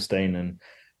with Augustine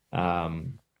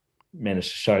and managed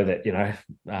to show that,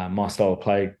 my style of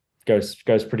play goes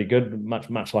pretty good,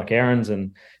 much like Aaron's.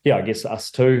 And I guess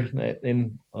us too.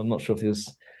 Then I'm not sure if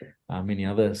there's many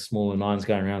other smaller nines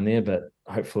going around there, but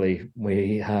hopefully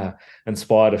we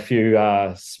inspired a few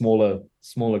smaller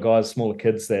guys, smaller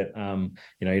kids that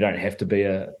you don't have to be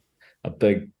a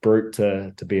big brute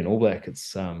to be an All Black.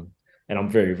 It's and I'm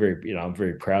very, very, I'm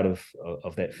very proud of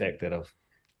that fact that I've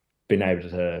been able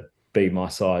to be my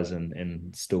size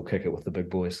and still kick it with the big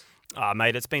boys.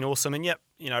 Mate, it's been awesome. And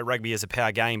rugby is a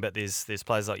power game, but there's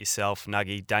players like yourself,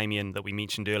 Nuggie, Damien, that we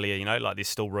mentioned earlier, like there's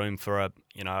still room for a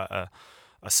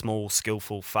small,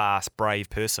 skillful, fast, brave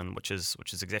person, which is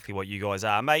exactly what you guys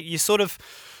are. Mate, you sort of,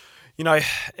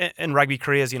 in rugby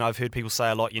careers, I've heard people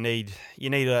say a lot, you need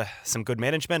some good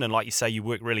management, and like you say, you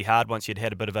work really hard once you'd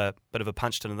had a bit of a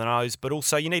punch to the nose, but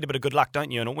also you need a bit of good luck,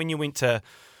 don't you? And when you went to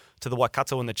the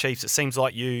Waikato and the Chiefs, it seems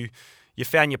like you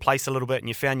found your place a little bit and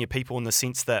you found your people in the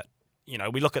sense that,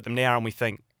 we look at them now and we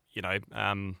think,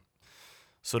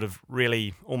 sort of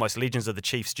really almost legends of the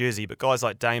Chiefs jersey, but guys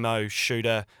like Damo,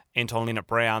 Shooter, Anton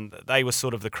Leonard-Brown, they were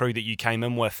sort of the crew that you came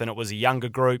in with, and it was a younger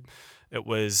group. It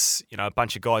was, a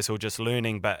bunch of guys who were just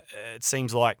learning, but it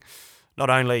seems like not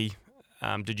only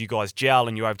did you guys gel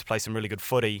and you were able to play some really good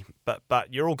footy, but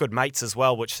you're all good mates as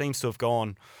well, which seems to have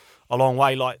gone a long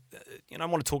way. Like, I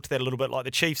want to talk to that a little bit. Like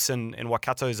the Chiefs and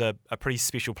Waikato is a pretty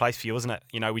special place for you, isn't it?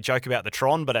 We joke about the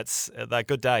Tron, but they're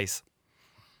good days.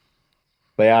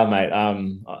 They are, mate.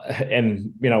 And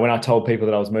when I told people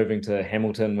that I was moving to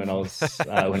Hamilton when I was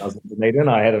in Dunedin,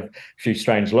 I had a few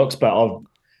strange looks, but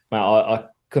I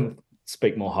couldn't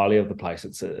speak more highly of the place.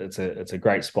 It's a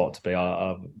great spot to be.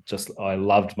 I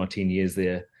loved my 10 years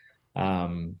there.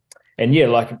 And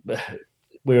like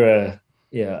we were.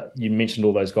 Yeah, you mentioned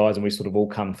all those guys, and we sort of all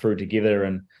come through together.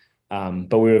 And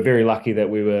but we were very lucky that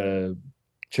we were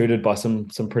tutored by some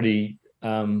pretty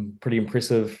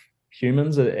impressive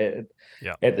humans at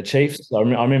the Chiefs. So I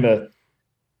remember,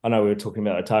 I know we were talking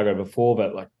about Otago before,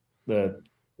 but like the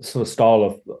sort of style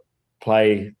of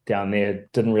play down there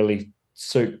didn't really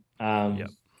suit the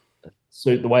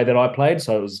way that I played.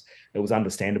 So it was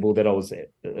understandable that I was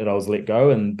let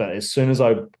go. But as soon as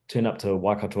I turned up to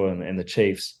Waikato and the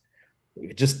Chiefs, you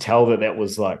could just tell that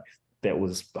was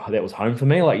home for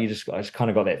me. Like I just kind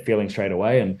of got that feeling straight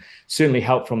away, and certainly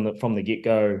helped from the get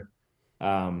go.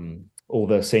 All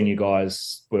the senior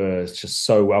guys were just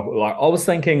so well. Like I was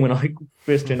thinking when I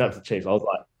first turned up to Chiefs, I was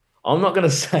like, I'm not going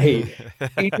to say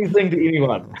anything to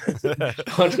anyone.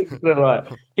 I'm just going to like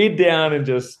head down and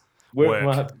just work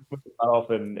my butt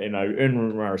off and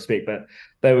earn my respect. But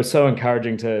they were so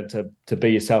encouraging to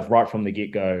be yourself right from the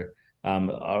get go.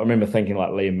 I remember thinking like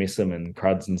Liam Messam and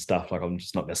Cruds and stuff, like I'm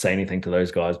just not going to say anything to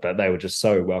those guys, but they were just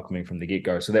so welcoming from the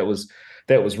get-go. So that was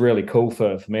really cool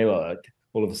for me. Like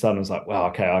all of a sudden I was like, wow,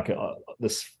 okay,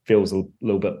 this feels a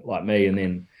little bit like me. And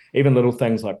then even little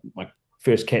things like my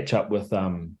first catch up with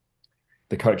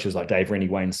the coaches like Dave Rennie,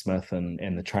 Wayne Smith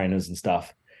and the trainers and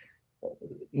stuff,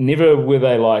 never were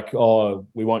they like, oh,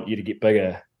 we want you to get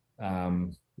bigger,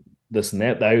 this and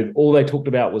that. All they talked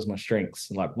about was my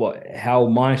strengths, like how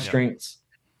my strengths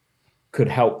could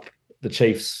help the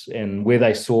Chiefs and where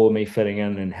they saw me fitting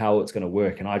in and how it's going to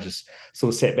work. And I just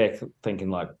sort of sat back thinking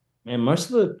like, man,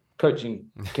 most of the coaching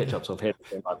catch-ups I've had,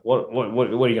 like, what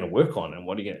are you going to work on and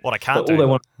what are you going to... What I can't do.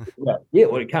 What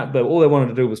I can't. But all they wanted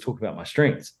to do was talk about my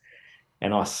strengths.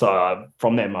 And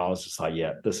from that moment, I was just like,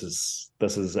 yeah, this is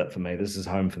it for me. This is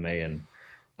home for me, and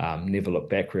never look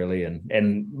back really. And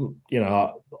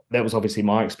that was obviously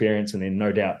my experience, and then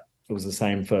no doubt it was the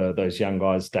same for those young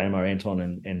guys, Damo,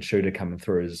 Anton, and Shooter coming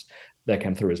through as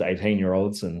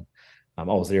 18-year-olds, and I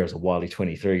was there as a wily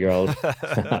 23-year-old.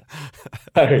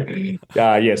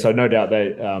 So no doubt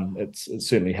it's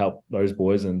certainly helped those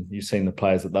boys, and you've seen the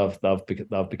players that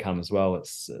they've become as well.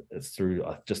 It's through,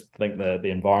 I just think, the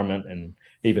environment, and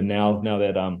even now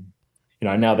that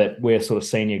now that we're sort of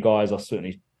senior guys, I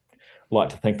certainly like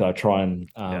to think that I try and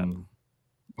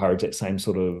encourage that same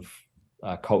sort of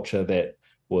culture that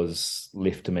was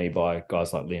left to me by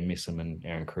guys like Liam Messam and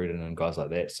Aaron Cruden and guys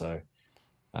like that. So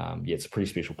it's a pretty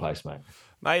special place, mate.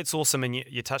 Mate, it's awesome, and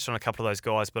you touched on a couple of those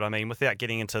guys, but I mean, without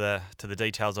getting into the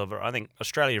details of it, I think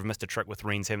Australia have missed a trick with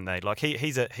Renz, haven't they? Like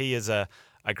he is a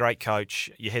great coach.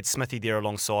 You had Smithy there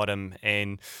alongside him,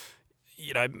 and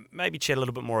maybe chat a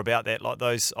little bit more about that. Like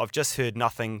those, I've just heard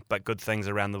nothing but good things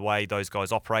around the way those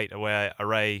guys operate,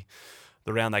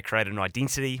 the round they created an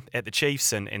identity at the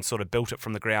Chiefs and sort of built it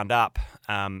from the ground up,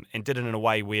 and did it in a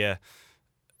way where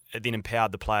it then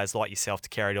empowered the players like yourself to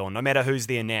carry it on. No matter who's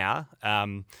there now,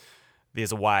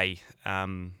 there's a way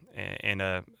and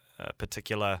a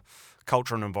particular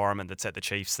culture and environment that's at the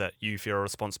Chiefs that you feel a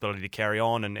responsibility to carry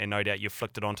on, and no doubt you've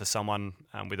flicked it onto someone,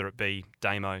 whether it be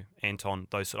Damo, Anton,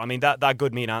 those. I mean, they're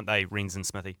good men, aren't they, Renz and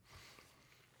Smithy?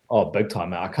 Oh, big time,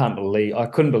 mate. I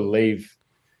couldn't believe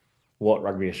what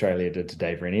Rugby Australia did to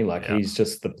Dave Rennie. Like, he's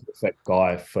just the perfect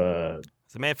guy for...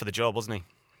 He's the man for the job, wasn't he?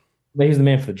 He's the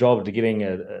man for the job, to getting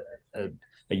a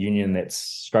union that's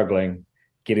struggling,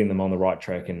 getting them on the right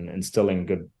track and instilling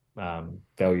good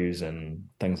values and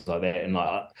things like that. And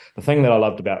the thing that I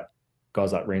loved about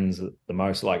guys like Renz the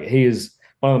most, like, he is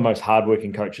one of the most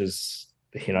hardworking coaches,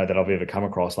 that I've ever come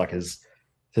across. Like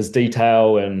his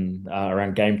detail and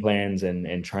around game plans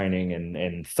and training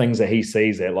and things that he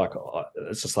sees that, like,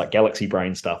 it's just like galaxy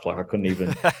brain stuff. Like I couldn't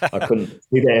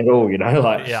see that at all,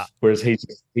 whereas he's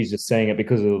just seeing it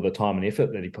because of the time and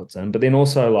effort that he puts in. But then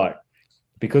also, like,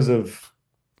 because of,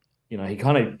 he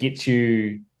kind of gets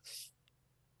you,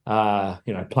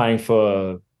 playing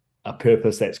for a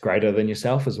purpose that's greater than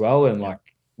yourself as well. And like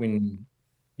when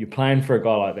you're playing for a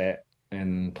guy like that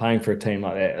and playing for a team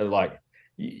like that, like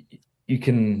you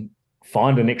can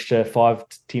find an extra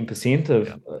 5-10%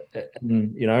 of,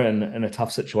 in a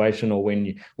tough situation, or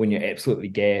when you're absolutely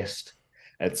gassed.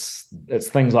 It's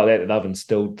things like that they've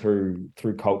instilled through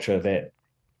culture that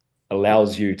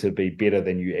allows you to be better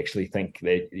than you actually think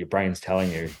that your brain's telling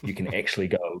you. You can actually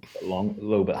go a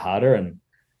little bit harder. And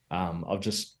I've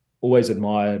just always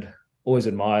admired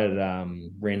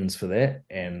Renz for that.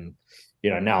 And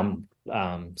now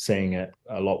I'm seeing it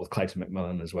a lot with Clayton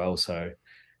McMillan as well. So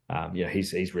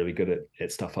he's really good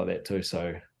at stuff like that too.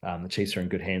 So the Chiefs are in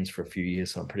good hands for a few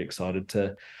years. So I'm pretty excited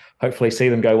to hopefully see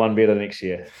them go one better next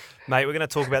year. Mate, we're going to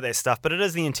talk about that stuff, but it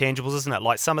is the intangibles, isn't it?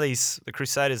 Like some of these, the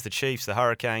Crusaders, the Chiefs, the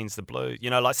Hurricanes, the Blues,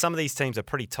 like some of these teams are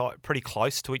pretty tight, pretty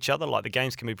close to each other. Like the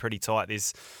games can be pretty tight.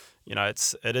 There's,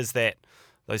 it is that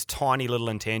those tiny little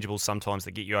intangibles sometimes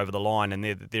that get you over the line. And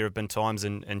there have been times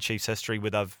in Chiefs history where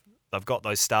they've got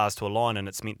those stars to align, and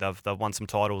it's meant they've won some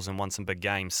titles and won some big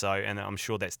games. So, and I'm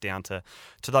sure that's down to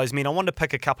those men. I wanted to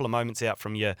pick a couple of moments out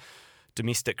from your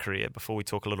domestic career before we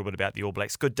talk a little bit about the All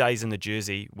Blacks. Good days in the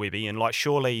jersey, Webby, and like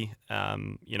surely,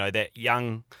 that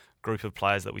young group of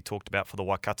players that we talked about for the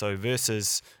Waikato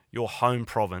versus your home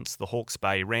province, the Hawke's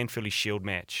Bay Ranfurly Shield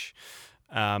match.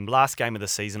 Last game of the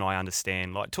season, I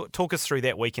understand. Like, talk us through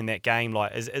that week in that game.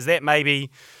 Like, is that maybe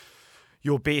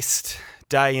your best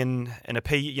day in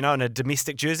a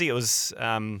domestic jersey? It was.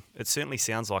 It certainly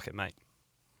sounds like it, mate.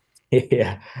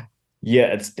 Yeah,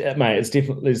 it's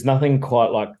definitely. There's nothing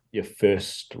quite like your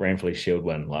first Ranfurly Shield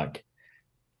win. Like,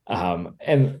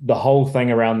 and the whole thing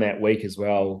around that week as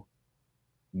well.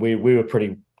 We were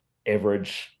pretty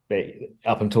average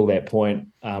up until that point.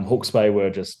 Hawke's Bay were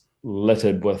just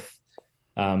littered with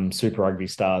Super Rugby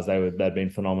stars. They'd been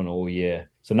phenomenal all year.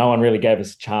 So no one really gave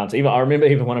us a chance. I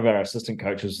remember one of our assistant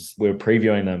coaches, we were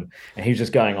previewing them, and he was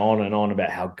just going on and on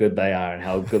about how good they are and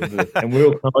how good. And we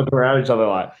were kind of looking around each other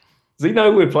like, does he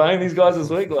know we're playing these guys this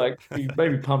week? Like,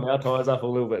 maybe pump our tires up a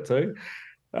little bit too.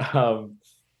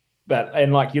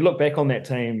 and like you look back on that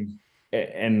team,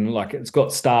 and like it's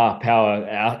got star power.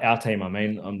 Our team, I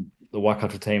mean, the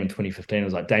Waikato team in 2015, it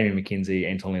was like Damien McKenzie,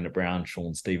 Anton Leonard-Brown,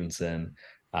 Sean Stevenson,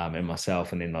 and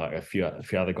myself, and then like a few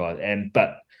other guys.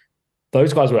 But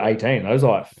those guys were 18. Those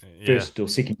are like first or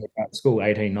second year out of school,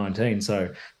 18, 19. So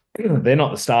they're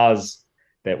not the stars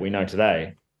that we know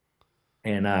today.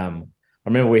 And I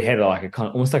remember we had like a kind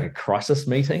of almost like a crisis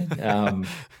meeting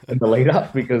in the lead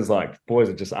up, because like boys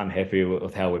are just unhappy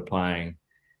with how we're playing.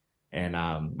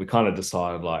 And we kind of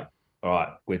decided like, all right,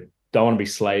 we don't want to be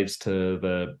slaves to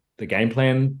the game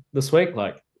plan this week.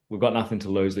 Like, we've got nothing to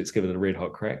lose. Let's give it a red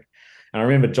hot crack. And I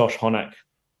remember Josh Honick,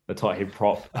 the tight head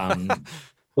prop,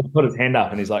 put his hand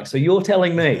up and he's like, so you're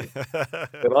telling me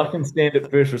that I can stand at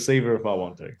first receiver if I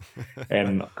want to?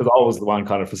 And because I was the one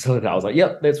kind of facilitator, I was like,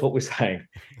 yep, that's what we're saying.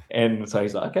 And so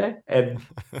he's like, okay. And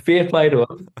fair play to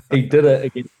him. He did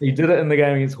it in the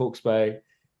game against Hawke's Bay.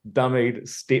 Dummied,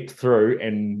 stepped through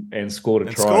and scored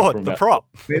a try. Scored from the prop.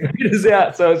 Meters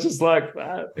out. So it's just like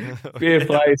fair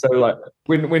play. So like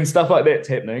when stuff like that's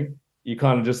happening, you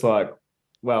kind of just like,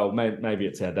 well, maybe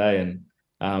it's our day. And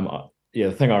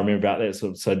the thing I remember about that,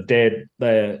 so Dad,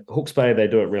 Hawke's Bay, they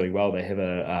do it really well. They have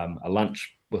a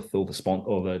lunch with all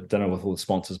the dinner with all the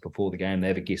sponsors before the game. They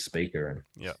have a guest speaker,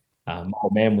 and my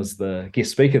old man was the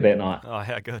guest speaker that night. Oh,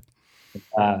 how good!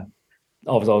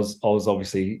 I was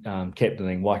obviously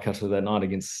captaining Waikato that night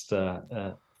against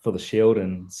for the Shield,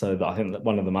 and so I think that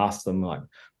one of them asked them like,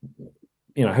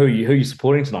 who are you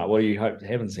supporting tonight? What do you hope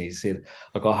happens? He said,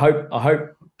 look, I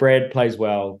hope Brad plays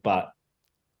well, but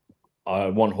I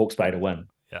want Hawke's Bay to win.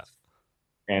 Yeah.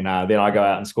 And then I go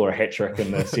out and score a hat trick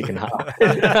in the second half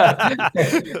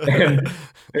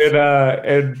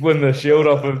and win the Shield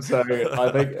off him. So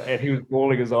I think, and he was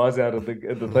bawling his eyes out at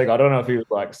the thing. I don't know if he was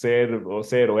like sad or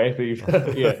happy.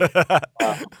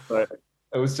 But so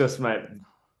it was just, mate,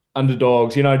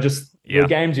 underdogs. Just the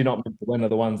games you're not meant to win are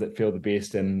the ones that feel the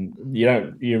best. And you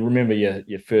remember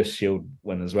your first Shield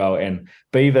win as well. And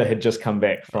Beaver had just come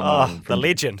back from the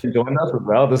legend. Joined us as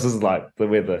well. This is like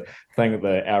where the thing of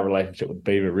our relationship with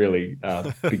Beaver really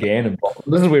began. And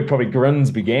this is where probably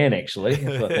grins began, actually.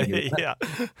 But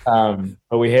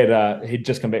we had he'd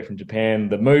just come back from Japan.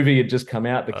 The movie had just come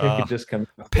out. The kick had just come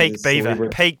out. Peak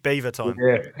Beaver time.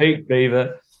 Yeah, peak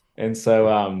Beaver. And so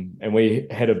and we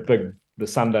had the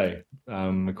Sunday,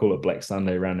 we call it Black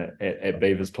Sunday, run at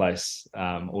Beaver's place.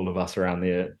 All of us around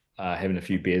there having a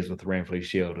few beers with the Ramfleet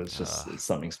Shield. It's just it's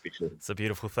something special. It's a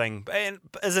beautiful thing. And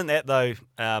isn't that though?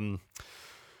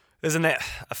 Isn't that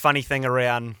a funny thing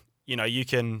around? You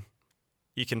can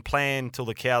plan till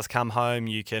the cows come home.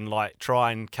 You can like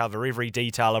try and cover every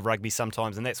detail of rugby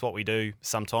sometimes, and that's what we do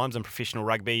sometimes in professional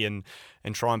rugby, and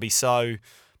try and be so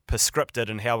prescripted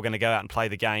in how we're going to go out and play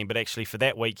the game. But actually, for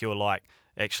that week, you're like,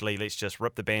 actually, let's just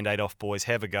rip the Band-Aid off, boys,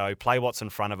 have a go, play what's in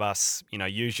front of us,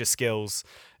 use your skills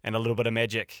and a little bit of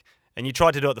magic. And you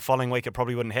tried to do it the following week, it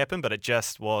probably wouldn't happen, but it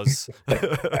just was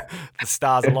the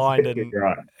stars aligned.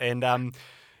 And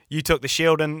you took the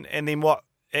Shield, and then what,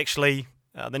 actually,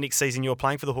 the next season you were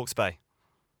playing for the Hawke's Bay?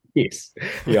 Yes.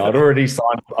 Yeah, I'd already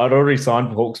signed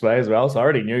for Hawke's Bay as well, so I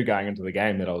already knew going into the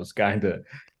game that I was going to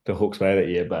Hawke's Bay that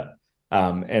year. But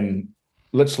and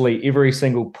literally every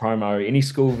single promo, any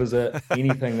school visit,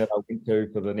 anything that I went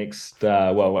to for the next,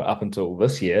 up until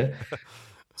this year,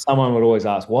 someone would always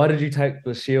ask, why did you take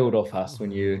the Shield off us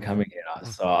when you were coming here?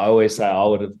 So I always say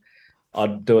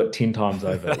I'd do it 10 times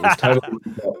over. It was totally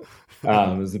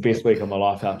it was the best week of my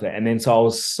life after that. And then so I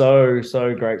was so,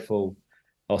 so grateful.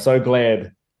 I was so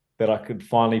glad that I could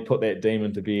finally put that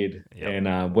demon to bed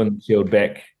and win the Shield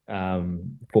back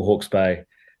for Hawke's Bay.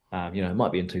 It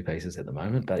might be in two pieces at the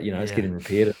moment, but it's getting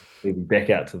repaired. We'll be back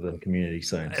out to the community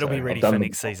soon. It'll be ready for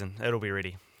next season. It'll be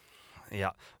ready. Yeah,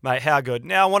 mate, how good.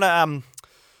 Now I want to,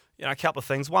 a couple of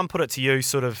things. One, put it to you,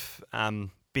 sort of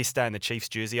best day in the Chiefs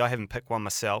jersey. I haven't picked one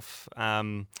myself,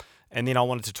 and then I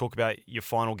wanted to talk about your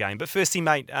final game. But firstly,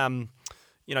 mate,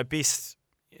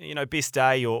 best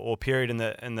day or period in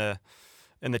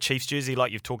the Chiefs jersey,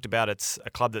 like you've talked about. It's a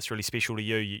club that's really special to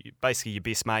you. Basically, your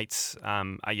best mates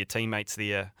are your teammates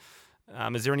there.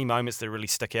 Is there any moments that really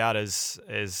stick out as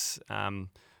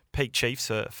peak Chiefs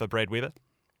for Brad Weber?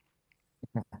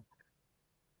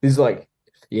 There's mate,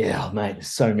 there's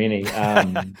so many.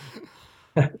 I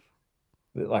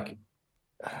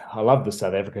love the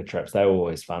South Africa trips. They were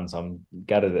always fun, so I'm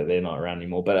gutted that they're not around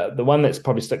anymore. But the one that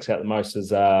probably sticks out the most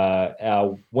is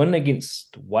our win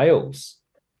against Wales.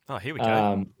 Oh, here we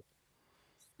go.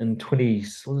 In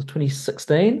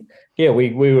 2016? Yeah, we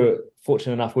were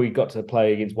fortunate enough we got to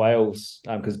play against Wales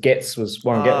because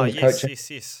Warren Gatland was coaching.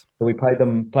 Yes. So we played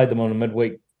them on a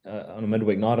midweek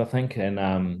night, I think,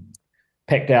 and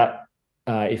packed out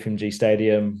FMG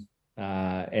Stadium,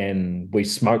 and we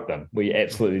smoked them. We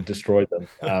absolutely destroyed them.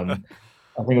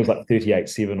 I think it was like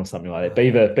 38-7 or something like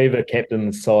that. Beaver captained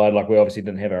the side. Like, we obviously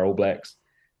didn't have our All Blacks,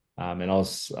 and I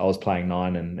was playing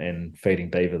 9 and feeding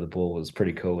Beaver the ball. It was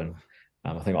pretty cool, and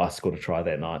I think I scored a try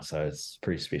that night, so it's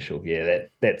pretty special. Yeah,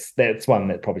 that's one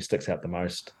that probably sticks out the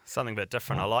most. Something a bit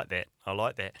different. I like that.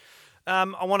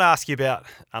 I want to ask you about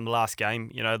the last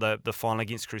game. You know, the final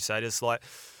against Crusaders. Like,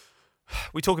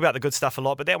 we talk about the good stuff a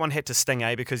lot, but that one had to sting,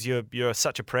 because you're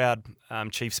such a proud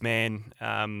Chiefs man.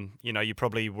 You know, you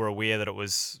probably were aware that it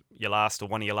was your last or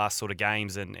one of your last sort of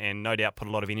games, and no doubt put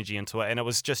a lot of energy into it. And it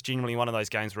was just genuinely one of those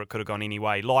games where it could have gone any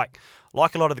way, like a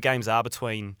lot of the games are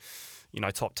between, you know,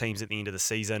 top teams at the end of the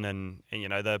season, and you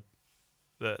know, the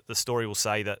story will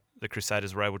say that the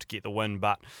Crusaders were able to get the win,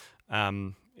 but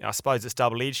I suppose it's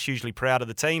double-edged. Hugely proud of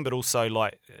the team, but also,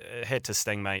 like, it had to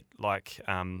sting, mate. Like,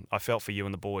 I felt for you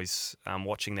and the boys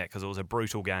watching that, because it was a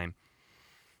brutal game.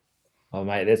 Oh,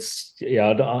 mate,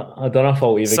 I don't know if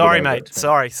I'll ever. Sorry, mate.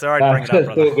 Sorry to bring it up,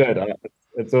 brother. It's all good.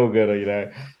 It's all good, you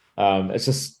know. It's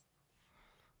just,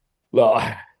 look,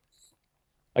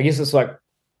 I guess it's like,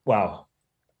 wow,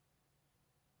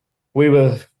 we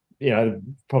were, you know,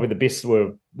 probably the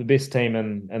best team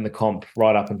in the comp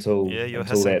right up until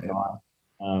that night.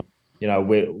 You know,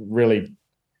 we really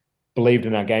believed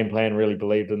in our game plan, really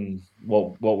believed in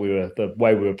the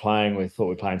way we were playing. We thought we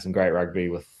were playing some great rugby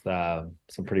with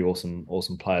some pretty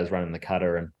awesome players running the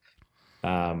cutter.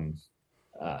 And,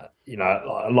 you know,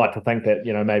 I'd like to think that,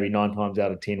 you know, maybe 9 times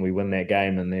out of 10 we win that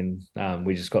game, and then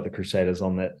we just got the Crusaders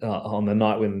on the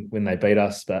night when they beat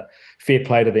us. But fair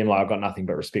play to them. Like, I've got nothing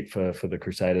but respect for the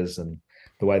Crusaders and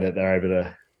the way that they're able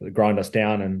to grind us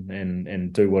down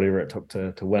and do whatever it took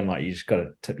to win. Like, you just got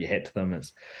to tip your hat to them.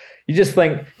 You just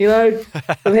think, you know,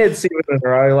 they've had 7 in a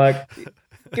row. Like,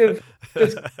 just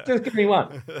give me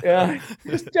one. Yeah,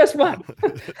 just one.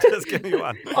 Just give me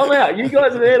one. I'm out. You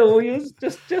guys have had all yours.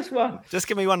 Just one. Just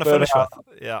give me one to finish with.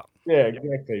 Yeah. Yeah,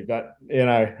 exactly. But, you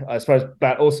know, I suppose,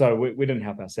 but also we didn't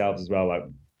help ourselves as well.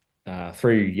 Like,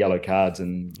 3 yellow cards,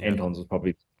 and Anton's was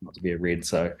probably not to be a red.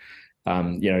 So,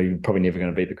 you know, you're probably never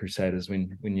going to beat the Crusaders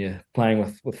when you're playing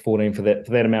with 14 for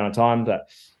that amount of time. But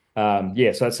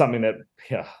so it's something that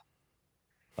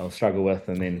I'll struggle with,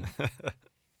 and then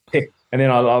I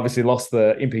obviously lost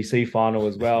the NPC final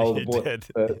as well.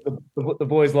 The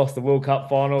boys lost the World Cup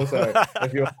final. So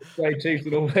if you're a Chiefs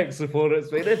and All Blacks supporter, it's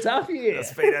been a tough year.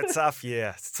 It's been a tough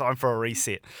year. It's time for a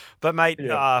reset. But mate,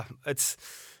 I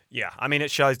mean,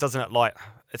 it shows, doesn't it? Like,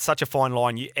 it's such a fine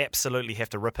line. You absolutely have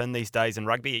to rip in these days in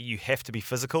rugby. You have to be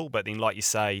physical, but then, like you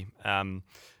say,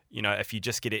 you know, if you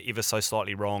just get it ever so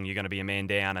slightly wrong, you're going to be a man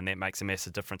down, and that makes a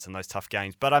massive difference in those tough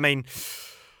games. But I mean,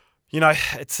 you know,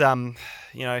 it's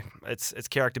it's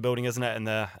character building, isn't it? And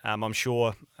I'm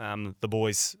sure the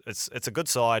boys, it's a good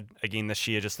side again this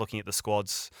year. Just looking at the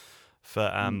squads for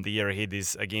the year ahead,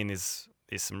 there's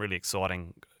some really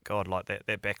exciting. God, like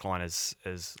that back line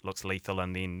looks lethal,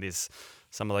 and then there's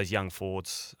some of those young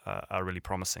forwards are really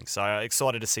promising. So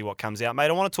excited to see what comes out, mate.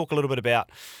 I want to talk a little bit about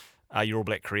your All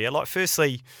Black career. Like,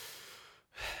 firstly,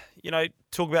 you know,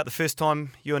 talk about the first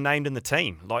time you were named in the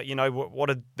team. Like, you know, what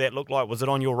did that look like? Was it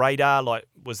on your radar? Like,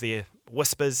 was there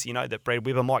whispers, you know, that Brad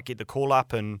Weber might get the call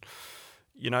up, and,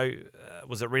 you know,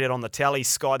 was it read out on the tally,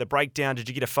 Sky, the breakdown? Did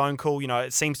you get a phone call? You know,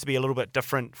 it seems to be a little bit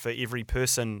different for every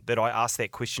person that I ask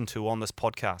that question to on this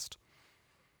podcast.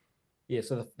 Yeah,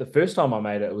 so the first time I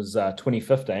made it was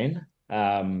 2015,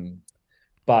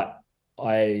 but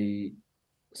I'd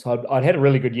had a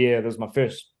really good year. It was my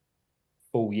first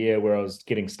full year where I was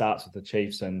getting starts with the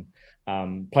Chiefs, and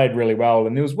played really well.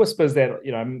 And there was whispers that,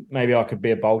 you know, maybe I could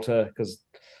be a bolter, because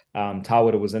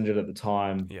Tawera was injured at the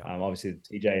time. Yeah. Obviously,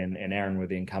 TJ and Aaron were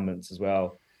the incumbents as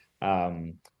well.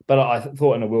 But I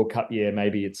thought in a World Cup year,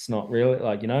 maybe it's not really,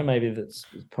 like, you know, maybe that's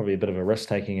probably a bit of a risk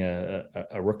taking a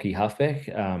rookie halfback.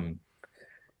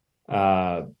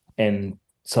 And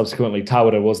subsequently,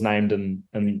 Tawera was named in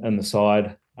the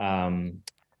side.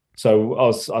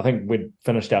 So I think we'd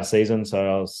finished our season,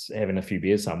 so I was having a few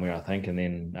beers somewhere, I think, and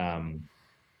then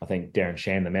I think Darren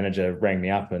Shand, the manager, rang me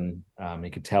up, and he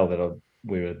could tell that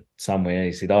we were somewhere.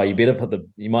 He said, "Oh, you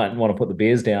might want to put the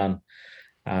beers down,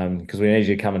 because we need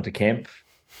you to come into camp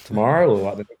tomorrow or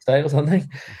like the next day or something."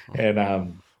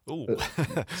 And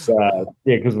so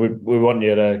yeah, because we want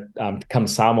you to come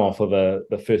to Samoa for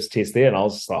the first test there, and I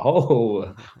was just like,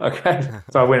 "Oh, okay."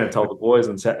 So I went and told the boys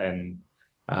and sat and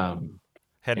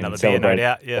had another beer, no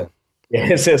doubt.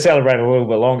 Yeah, so celebrated a little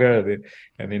bit longer,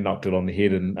 and then knocked it on the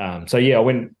head. And so yeah, I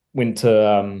went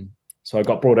to so I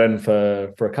got brought in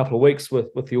for a couple of weeks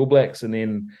with the All Blacks, and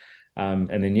then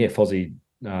Fozzie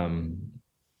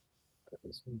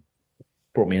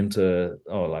brought me into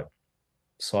like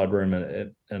side room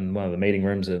in one of the meeting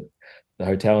rooms at the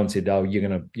hotel and said, "Oh, you're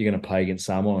gonna play against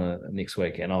Samoa next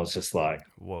week," and I was just like,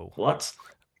 Whoa. "What?"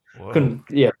 Whoa. Couldn't.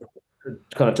 Yeah, it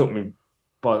kind of took me,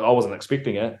 but I wasn't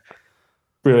expecting it.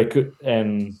 Really good,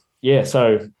 and yeah,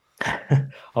 so I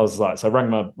was like, so I rang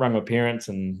my parents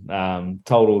and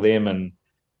told all them, and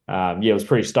yeah, I was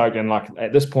pretty stoked. And like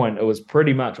at this point, it was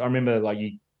pretty much. I remember like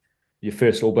your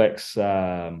first All Blacks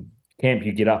camp,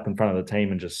 you get up in front of the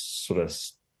team and just sort of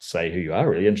say who you are,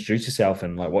 really introduce yourself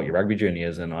and like what your rugby journey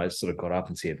is. And I sort of got up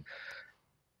and said,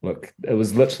 look, it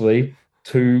was literally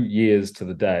 2 years to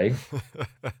the day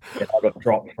that I got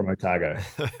dropped from Otago,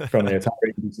 from the Otago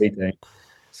NZ team.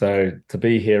 So to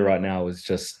be here right now it's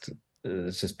just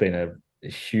been a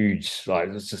huge, like,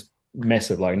 it's just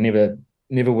massive. Like never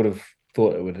would have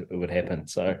thought it would happen.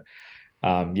 So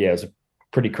yeah, it was a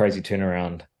pretty crazy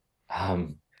turnaround.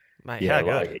 Mate, Yeah,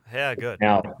 how good.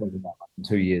 Now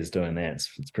 2 years doing that,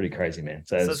 it's pretty crazy, man.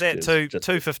 So is that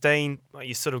 215?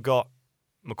 You sort of got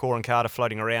McCaw and Carter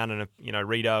floating around, and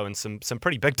Rito and some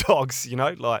pretty big dogs.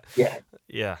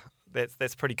 Yeah.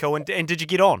 That's pretty cool. And did you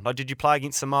get on? Like, did you play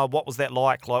against Samoa? What was that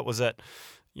like? Like, was it,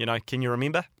 can you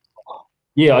remember?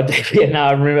 Yeah, I did. Yeah, no,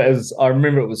 I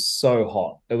remember it was so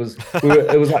hot. It was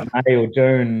like May or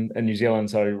June in New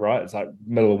Zealand, so right, it's like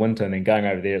middle of winter, and then going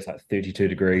over there, it's like 32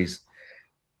 degrees.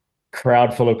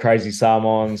 Crowd full of crazy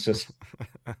Samoans just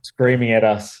screaming at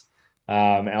us.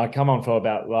 And I come on for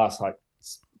about last like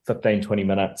 15, 20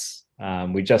 minutes.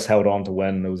 We just held on to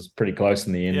win. It was pretty close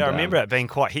in the end. Yeah, I remember it being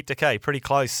quite hectic, pretty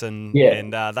close, and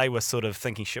they were sort of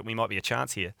thinking, shit, we might be a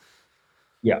chance here.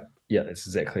 Yeah, that's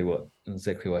exactly what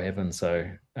happened. So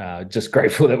just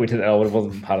grateful that we did that. I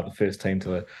wasn't part of the first team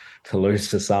to lose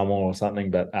to Samoa or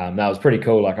something, but that was pretty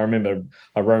cool. Like I remember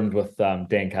I roamed with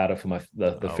Dan Carter for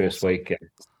the first awesome. week. And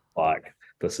like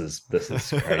this is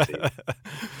crazy.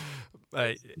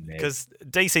 Because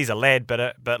DC's a lad,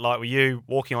 but like, were you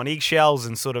walking on eggshells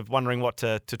and sort of wondering what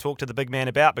to talk to the big man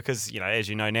about? Because as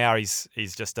you know now, he's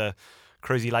just a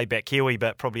cruisy, laid-back Kiwi,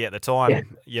 but probably at the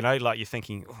time, like you're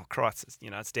thinking, oh Christ,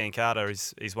 it's Dan Carter.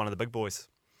 He's one of the big boys.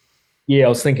 Yeah, I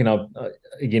was thinking I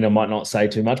might not say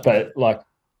too much, but like,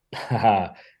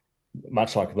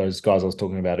 much like those guys I was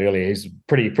talking about earlier, he's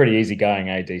pretty easy going.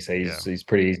 DC, he's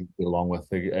pretty easy to get along with,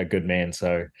 a good man.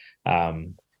 So,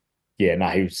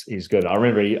 he's good. I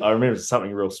remember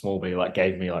something real small, but he like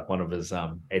gave me like one of his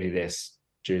Adidas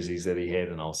jerseys that he had,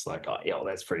 and I was like, oh yeah,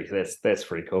 that's pretty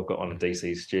cool. Got one of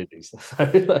DC's jerseys.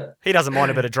 He doesn't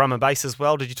mind a bit of drum and bass as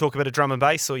well. Did you talk a bit of drum and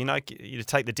bass, or you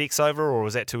take the decks over, or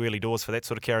was that too early doors for that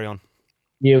sort of carry on?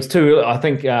 Yeah, it was too early. I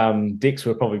think decks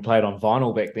were probably played on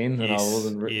vinyl back then, and I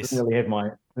didn't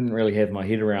really have my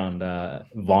head around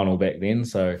vinyl back then.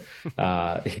 So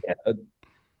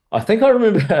I think I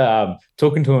remember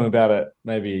talking to him about it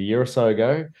maybe a year or so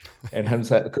ago, and him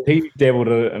saying, because he dabbled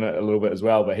in it a little bit as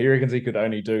well, but he reckons he could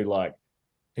only do like,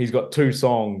 he's got 2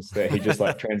 songs that he just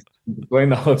like transitions between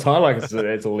the whole time. Like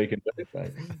that's all he can do.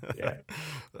 So, yeah.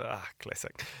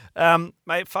 Classic.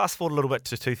 Mate, fast forward a little bit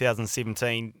to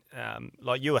 2017.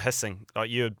 Like you were hissing, like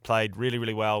you had played really,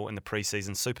 really well in the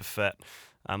preseason, super fit.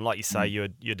 Like you say, you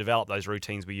developed those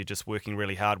routines where you're just working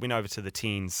really hard. Went over to the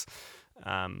Tens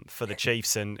for the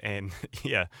Chiefs and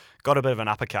got a bit of an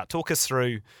uppercut. Talk us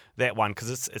through that one,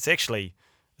 because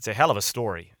it's a hell of a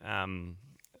story.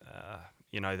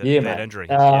 That injury.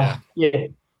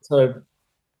 So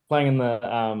playing in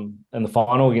the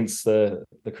final against the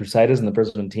Crusaders and the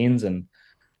Brisbane Tens, and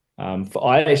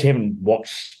I actually haven't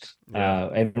watched, I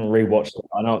haven't rewatched it.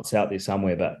 I know it's out there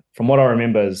somewhere, but from what I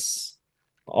remember is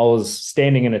I was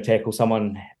standing in a tackle.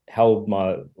 Someone held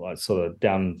my sort of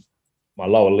down my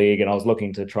lower leg, and I was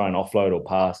looking to try and offload or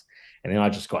pass, and then I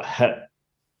just got hit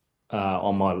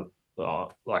on my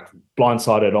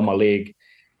blindsided on my leg.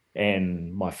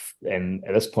 And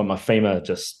at this point my femur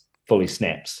just fully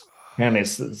snaps. Apparently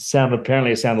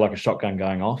it sounded like a shotgun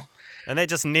going off. And that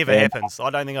just never happens. I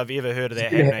don't think I've ever heard of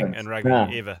that happening in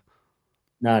rugby ever.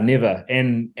 No, never.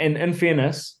 And in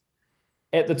fairness,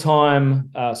 at the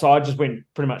time, so I just went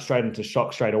pretty much straight into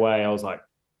shock straight away. I was like,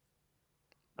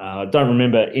 I don't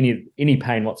remember any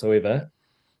pain whatsoever.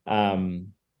 Actually,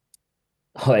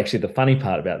 the funny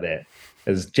part about that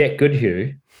is Jack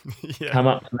Goodhue come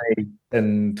up to me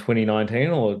in 2019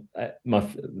 or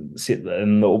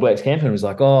in the All Blacks camp, and was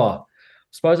like, oh, I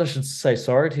suppose I should say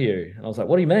sorry to you. And I was like,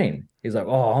 what do you mean? He's like,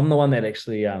 oh, I'm the one that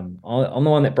actually I'm the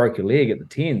one that broke your leg at the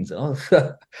Tens.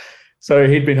 So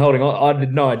he'd been holding on. I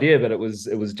had no idea, but it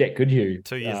was Jack Goodhue.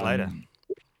 2 years later.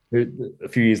 A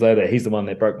few years later, he's the one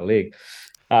that broke my leg.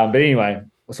 But anyway,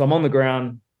 so I'm on the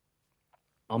ground.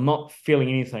 I'm not feeling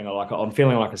anything. I'm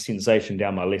feeling like a sensation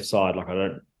down my left side. Like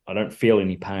I don't feel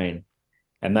any pain.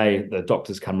 And the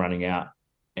doctors come running out,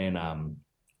 and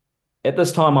at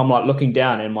this time I'm like looking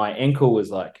down, and my ankle is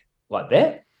like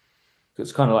that.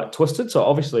 It's kind of like twisted. So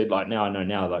obviously, like now I know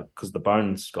now, like because the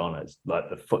bone's gone, it's like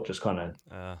the foot just kind of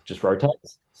just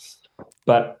rotates.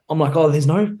 But I'm like, oh, there's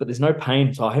no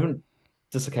pain. So I haven't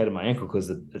dislocated my ankle because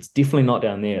it's definitely not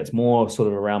down there. It's more sort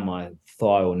of around my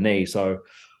thigh or knee. So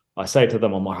I say to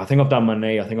them, I'm like, I think I've done my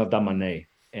knee. I think I've done my knee.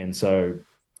 And so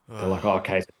they're like, oh,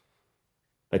 okay.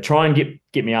 They try and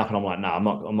get me up, and I'm like, no,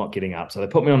 I'm not getting up. So they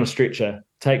put me on a stretcher,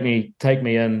 take me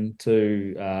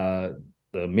into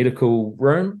the medical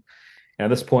room. And at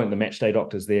this point, the match day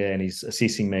doctor's there, and he's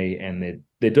assessing me, and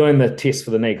they're doing the test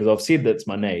for the knee because I've said that it's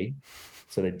my knee.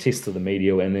 So they test for the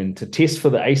medial, and then to test for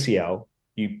the ACL,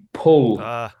 you pull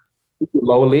your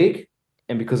lower leg,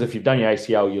 and because if you've done your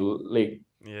ACL, your leg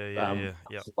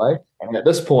away. And at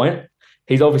this point,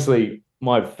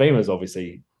 my femur's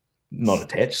obviously not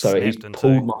attached, so he's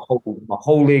pulled my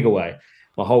whole leg away.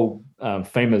 My whole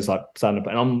femur's like starting to,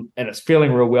 and it's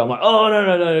feeling real well. I'm like, oh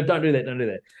no, don't do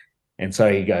that. And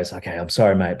so he goes, okay, I'm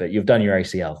sorry, mate, but you've done your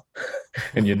ACL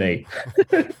in your knee.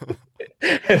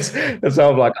 and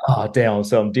so I'm like, oh, damn.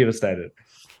 So I'm devastated.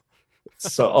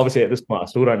 So obviously at this point, I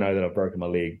still don't know that I've broken my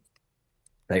leg.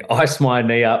 They ice my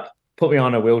knee up, put me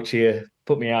on a wheelchair,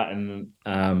 put me out, and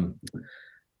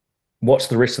watch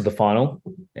the rest of the final.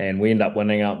 And we end up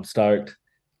winning. I'm stoked.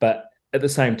 But at the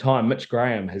same time, Mitch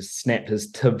Graham has snapped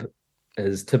his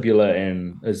tibia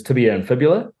and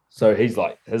fibula. So he's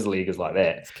like, his leg is like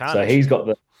that. So he's got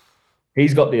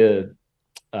the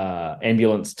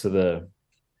ambulance to the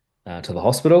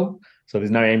hospital. So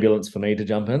there's no ambulance for me to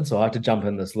jump in. So I have to jump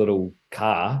in this little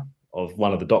car of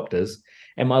one of the doctors,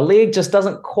 and my leg just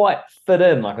doesn't quite fit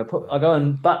in. Like I go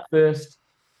in butt first,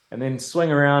 and then swing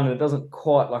around, and it doesn't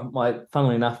quite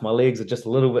funnily enough, my legs are just a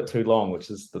little bit too long, which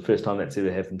is the first time that's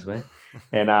ever happened to me.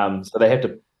 And so they have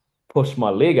to push my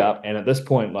leg up, and at this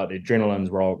point, like the adrenaline's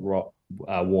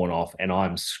worn off, and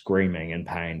I'm screaming in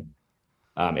pain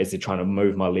as they're trying to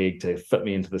move my leg to fit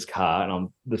me into this car. And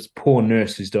I'm this poor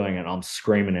nurse who's doing it. I'm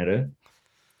screaming at her.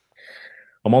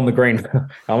 I'm on the green.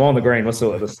 I'm on the green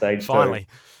whistle at this stage. Finally,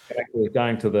 so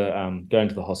going to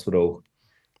the hospital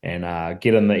and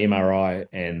get in the MRI.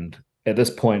 And at this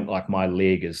point, like my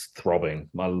leg is throbbing.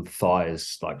 My thigh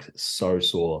is like so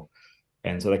sore.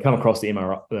 And so they come across the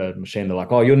MRI machine. They're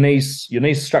like, "Oh, your knee's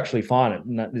structurally fine.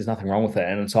 There's nothing wrong with it."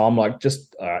 And so I'm like,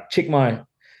 "Just check my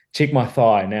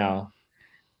thigh now."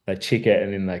 They check it,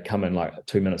 and then they come in like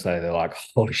 2 minutes later. They're like,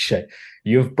 "Holy shit,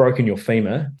 you've broken your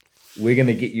femur. We're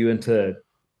gonna get you into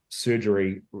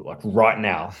surgery like right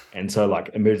now." And so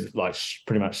like emerged like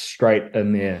pretty much straight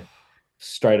in there,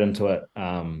 straight into it.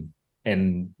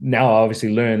 And now I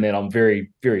obviously learn that I'm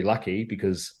very, very lucky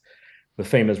because the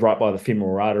femur is right by the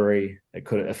femoral artery. It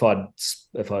could, if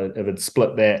it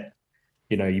split that,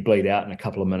 you bleed out in a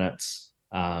couple of minutes.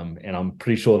 And I'm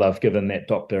pretty sure they've given that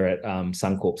doctor at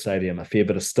Suncorp Stadium a fair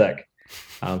bit of stick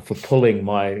for pulling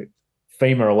my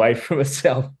femur away from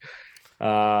itself.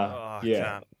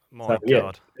 Yeah. My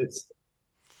God. It's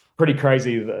pretty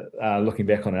crazy that, looking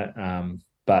back on it.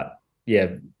 But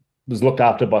yeah, was looked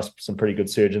after by some pretty good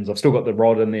surgeons. I've still got the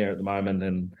rod in there at the moment,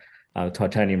 and the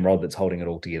titanium rod that's holding it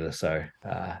all together. So,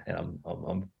 and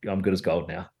I'm good as gold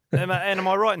now. And am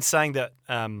I right in saying that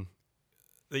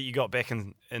that you got back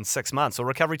in 6 months, or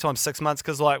recovery time 6 months?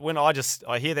 Because like when I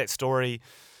hear that story,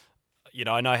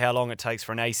 I know how long it takes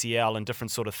for an ACL and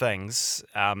different sort of things,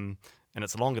 and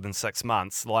it's longer than 6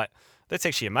 months. Like that's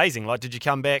actually amazing. Like, did you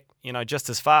come back, just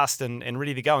as fast and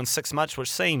ready to go in 6 months, which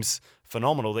seems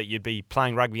phenomenal that you'd be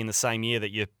playing rugby in the same year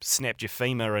that you snapped your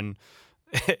femur and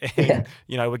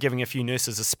we're giving a few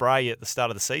nurses a spray at the start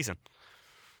of the season.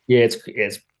 Yeah, it's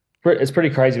pretty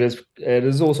crazy. But it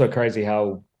is also crazy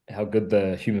how good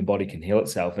the human body can heal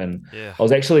itself. And yeah. I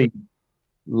was actually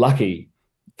lucky,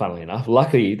 funnily enough,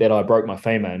 that I broke my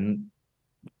femur and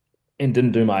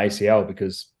didn't do my ACL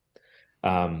because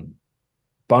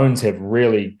bones have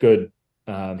really good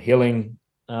healing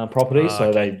properties.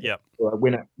 So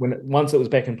once it was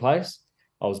back in place,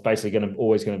 I was basically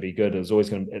always going to be good.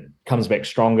 It comes back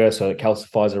stronger, so it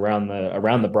calcifies around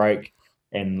the break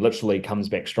and literally comes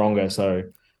back stronger. So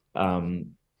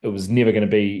it was never going to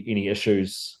be any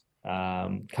issues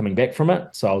coming back from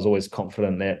it. So I was always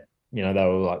confident that they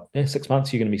were like, 6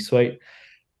 months, you're going to be sweet.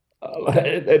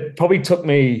 It probably took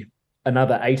me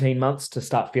another 18 months to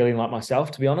start feeling like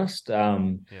myself, to be honest.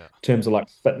 In terms of like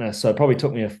fitness, so it probably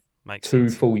took me two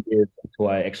full years until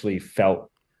I actually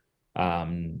felt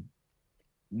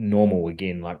normal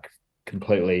again, like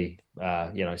completely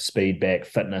speed back,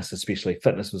 fitness, especially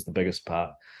fitness was the biggest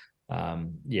part.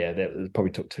 That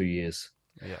probably took 2 years.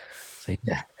 Yeah. So,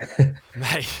 yeah.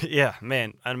 Mate, yeah,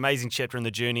 man, an amazing chapter in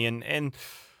the journey. And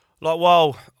like,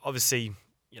 while obviously,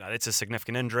 that's a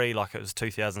significant injury, like it was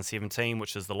 2017,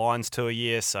 which is the Lions tour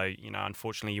year. So,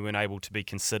 unfortunately you weren't able to be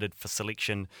considered for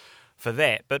selection for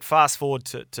that. But fast forward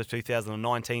to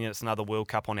 2019, it's another World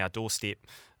Cup on our doorstep.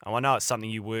 I know it's something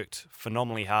you worked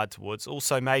phenomenally hard towards.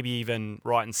 Also, maybe even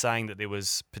right in saying that there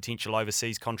was potential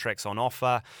overseas contracts on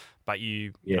offer, but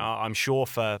I'm sure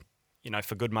for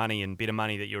good money and better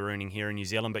money that you're earning here in New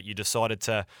Zealand, but you decided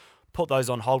to put those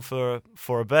on hold for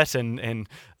a bit and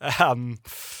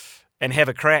have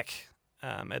a crack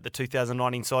at the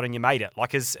 2019 side, and you made it.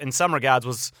 Like, in some regards,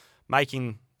 was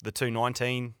making the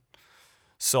 2019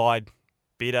 side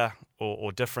better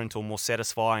or different or more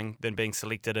satisfying than being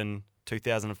selected in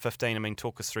 2015? I mean,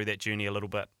 talk us through that journey a little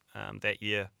bit that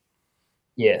year.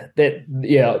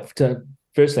 To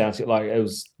firstly answer, like,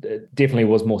 it definitely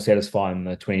was more satisfying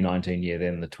the 2019 year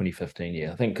than the 2015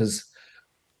 year. I think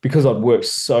because I'd worked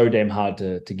so damn hard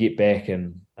to get back,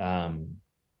 and I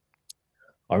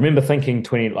remember thinking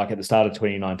at the start of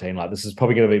 2019, like, this is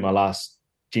probably going to be my last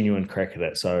genuine crack at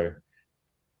it. So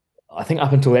I think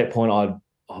up until that point, I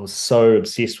was so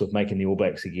obsessed with making the All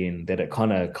Blacks again that it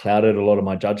kind of clouded a lot of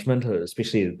my judgment,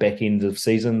 especially at the back end of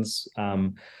seasons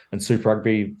in Super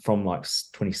Rugby from like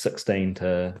 2016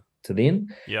 to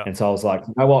then. Yeah. And so I was like,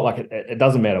 you know what, like it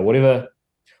doesn't matter, whatever.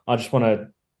 I just want to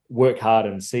work hard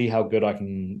and see how good I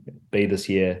can be this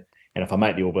year. And if I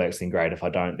make the All Blacks, then great. If I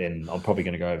don't, then I'm probably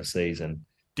going to go overseas. And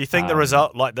do you think the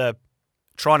result, like the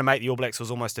trying to make the All Blacks,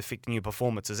 was almost affecting your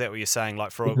performance? Is that what you're saying?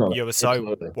 Like, you were so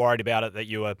absolutely worried about it that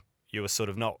you were sort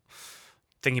of not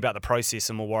thinking about the process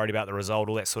and more worried about the result,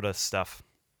 all that sort of stuff?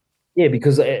 Yeah,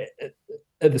 because at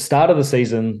the start of the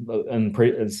season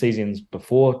and seasons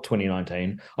before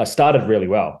 2019, I started really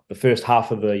well. The first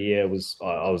half of the year was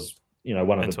I was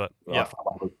one of Into the it. Yeah.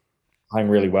 playing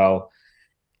really well,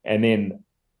 and then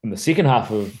in the second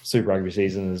half of Super Rugby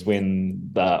season is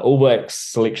when the All Blacks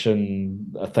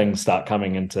selection things start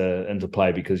coming into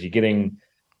play, because you're getting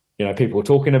people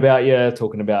talking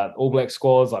about All Black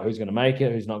squads, like who's going to make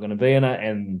it, who's not going to be in it,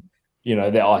 and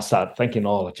that I start thinking,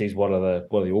 oh, geez, what are the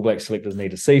All Black selectors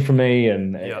need to see from me,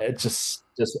 and it just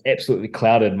absolutely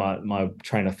clouded my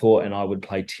train of thought, and I would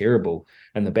play terrible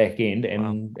in the back end,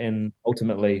 and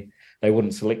ultimately they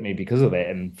wouldn't select me because of that,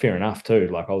 and fair enough too.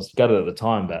 Like, I was gutted at the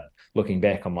time, but looking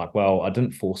back, I'm like, well, I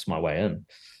didn't force my way in,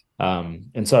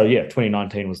 and so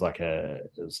 2019 was I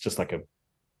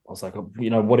was like,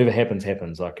 whatever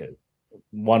happens. Like,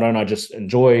 why don't I just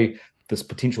enjoy this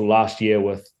potential last year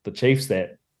with the Chiefs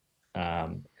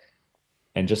and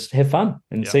just have fun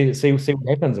and see what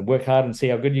happens, and work hard and see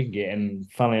how good you can get. And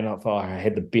funnily enough, I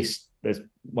had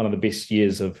one of the best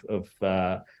years of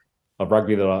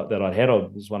rugby that I'd had. I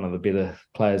was one of the better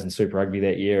players in Super Rugby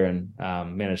that year, and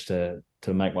managed to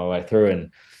make my way through.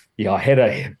 And I had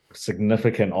a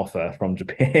significant offer from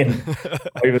Japan.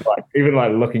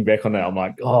 even looking back on that, I'm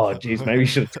like, oh, geez, maybe you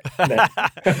should have taken that.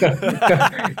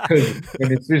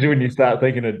 And especially when you start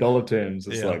thinking in dollar terms,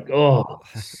 it's like, little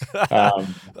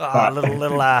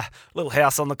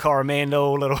house on the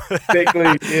Coromandel,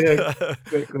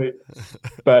 exactly.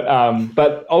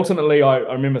 But ultimately, I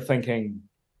remember thinking,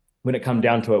 when it come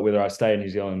down to it, whether I stay in New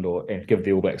Zealand and give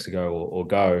the All Blacks a go or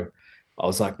go, I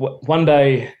was like, one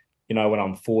day, when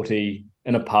I'm 40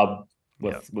 in a pub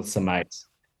with some mates,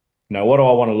 what do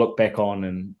I want to look back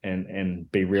on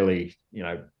and be really,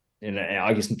 and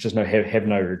I guess just have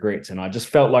no regrets. And I just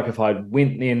felt like if I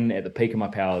went in at the peak of my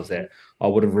powers, that I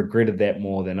would have regretted that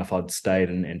more than if I'd stayed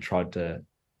and tried to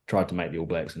make the All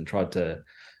Blacks and tried to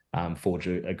forge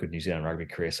a good New Zealand rugby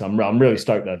career. So I'm really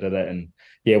stoked that I did it. And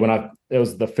it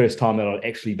was the first time that I'd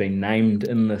actually been named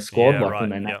in the squad, when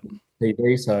they named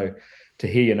TV. So to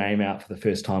hear your name out for the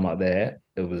first time like that,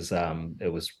 it was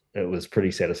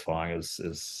pretty satisfying. It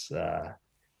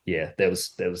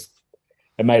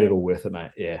made it all worth it,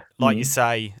 mate. Yeah. Like you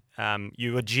say,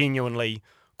 you were genuinely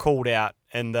called out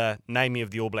in the naming of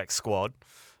the All Black squad.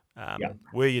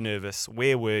 Were you nervous?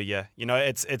 Where were you?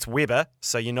 It's Weber,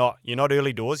 so you're not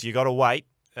early doors. You got to wait.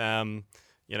 How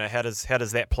does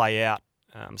that play out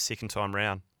second time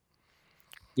round?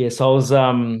 Yes, I was.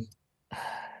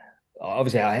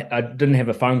 Obviously, I didn't have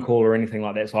a phone call or anything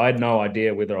like that, so I had no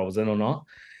idea whether I was in or not.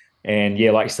 And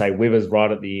like you say, Weber's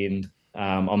right at the end.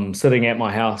 I'm sitting at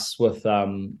my house with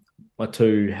my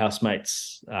two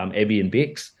housemates, Abby and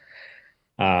Bex,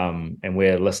 and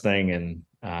we're listening. And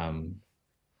I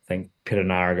think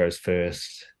Petanara goes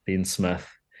first, then Smith,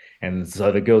 and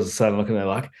so the girls are starting looking. They're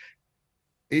like,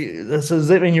 Does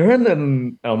that mean you're in?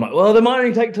 And I'm like, well, they might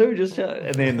only take two, just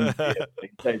and then they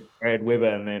take Brad Weber,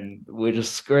 and then we're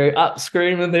just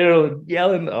screaming there,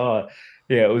 yelling. Oh,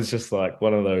 yeah, it was just like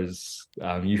one of those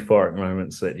euphoric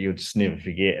moments that you'll just never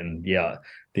forget. And yeah,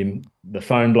 then the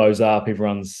phone blows up,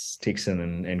 everyone's texting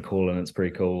and calling. It's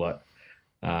pretty cool. Like,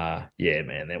 yeah,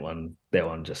 man, that one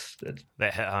just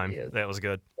That hit home. yeah, That was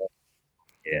good.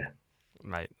 yeah.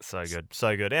 Mate, so good,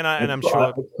 and It's, I'm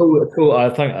sure, it's cool. It's cool. I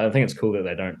think it's cool that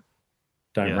they don't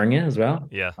yeah, ring you as well.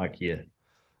 yeah, Like, yeah,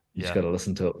 you just yeah. got to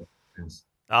listen to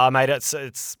it. Mate,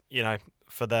 it's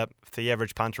for the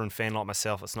average punter and fan like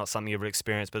myself, it's not something you ever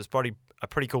experienced, but it's probably a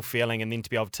pretty cool feeling, and then to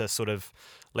be able to sort of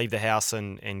leave the house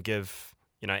and give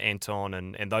Anton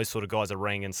and those sort of guys a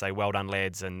ring and say well done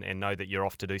lads, and know that you're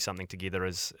off to do something together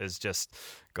is just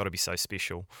got to be so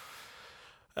special.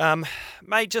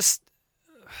 Mate, just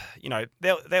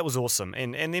that was awesome,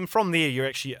 and then from there you're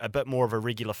actually a bit more of a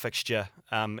regular fixture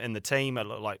in the team.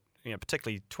 Like,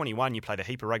 particularly 21, you played a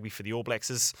heap of rugby for the All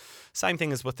Blacks. Same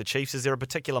thing as with the Chiefs. Is there a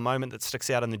particular moment that sticks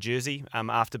out in the jersey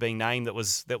after being named that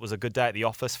was a good day at the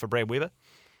office for Brad Weber?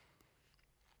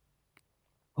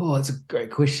 Oh, that's a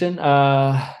great question.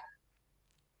 I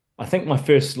think my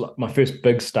first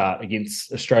big start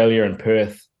against Australia in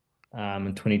Perth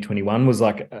in 2021 was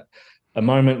like a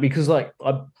moment, because like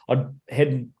I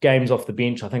had games off the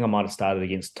bench. I think I might have started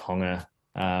against Tonga,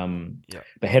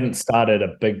 but hadn't started a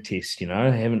big test.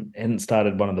 Hadn't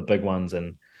started one of the big ones,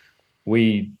 and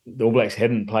the All Blacks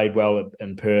hadn't played well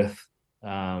in Perth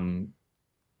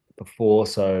before,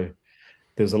 so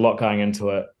there was a lot going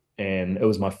into it. And it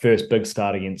was my first big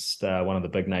start against one of the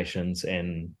big nations,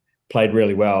 and played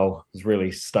really well. Was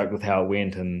really stoked with how it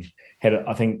went, and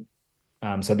I think,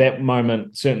 so that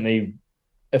moment certainly,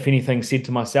 if anything, said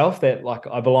to myself that like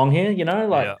I belong here.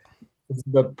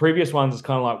 The previous ones is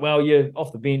kind of like, well, you're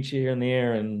off the bench here and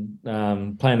there,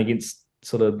 and playing against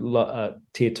sort of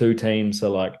tier 2 teams.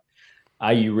 So like,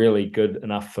 are you really good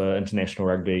enough for international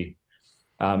rugby?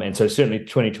 And so certainly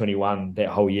 2021, that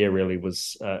whole year really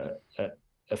was,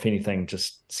 if anything,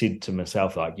 just said to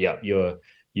myself like, yeah,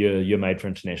 you're made for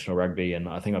international rugby. And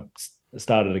I think I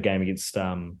started a game against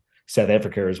South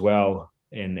Africa as well,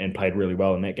 and played really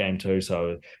well in that game too.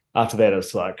 So after that,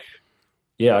 it's like,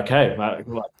 yeah, okay, like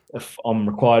if I'm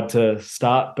required to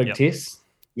start big tests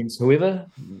against whoever,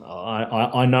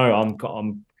 I know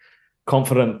I'm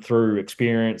confident through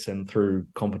experience and through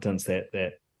competence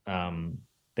that I'm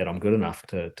good enough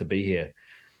to be here.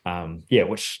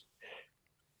 Which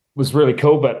was really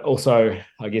cool, but also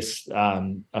I guess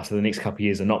after the next couple of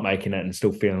years of not making it and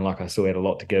still feeling like I still had a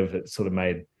lot to give, it sort of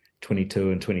made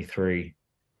 22 and 23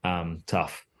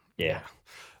 tough. Yeah.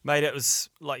 Mate, it was,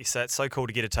 like you said, it's so cool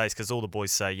to get a taste, because all the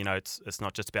boys say, it's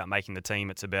not just about making the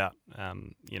team, it's about,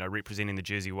 representing the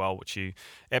jersey well, which you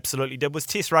absolutely did. Was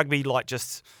Test rugby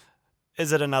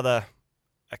is it a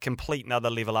complete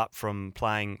another level up from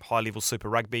playing high-level Super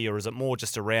Rugby, or is it more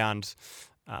just around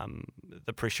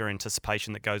the pressure,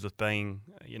 anticipation that goes with being,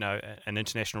 an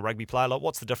international rugby player? Like,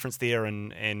 what's the difference there?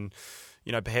 And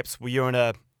perhaps were you in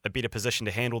a better position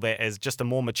to handle that as just a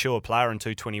more mature player in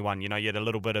 221? You had a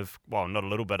little bit of, well, not a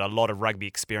little bit, a lot of rugby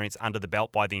experience under the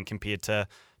belt by then compared to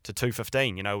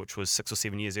 215, which was 6 or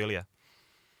 7 years earlier.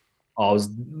 I was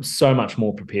so much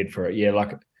more prepared for it. Yeah,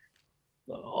 like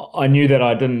I knew that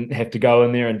I didn't have to go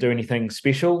in there and do anything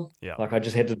special. Yeah. Like I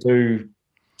just had to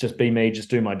just be me,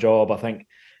 just do my job. I think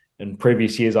in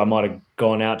previous years I might have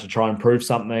gone out to try and prove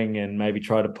something and maybe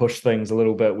try to push things a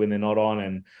little bit when they're not on.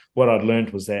 And what I'd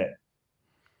learned was that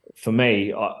for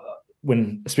me,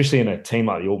 especially in a team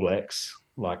like the All Blacks,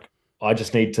 like I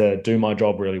just need to do my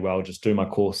job really well, just do my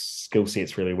core skill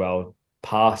sets really well,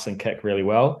 pass and kick really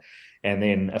well. And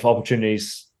then if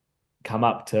opportunities come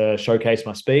up to showcase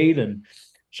my speed and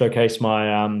showcase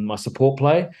my my support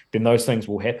play, then those things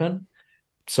will happen,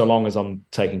 so long as I'm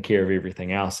taking care of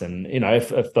everything else. And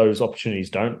if those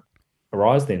opportunities don't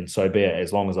arise, then so be it.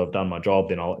 As long as I've done my job,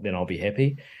 then I'll be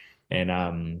happy.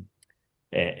 And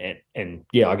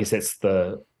yeah, I guess that's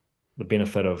the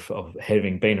benefit of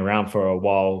having been around for a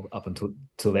while up until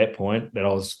that point,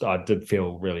 that I did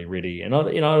feel really ready. And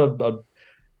I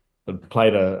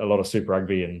played a lot of Super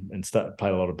Rugby and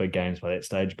played a lot of big games by that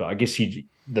stage. But I guess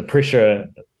the pressure,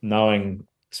 knowing,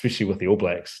 especially with the All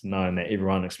Blacks, knowing that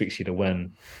everyone expects you to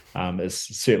win, is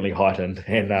certainly heightened.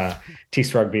 And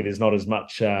Test rugby, there's not as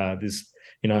much.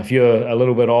 If you're a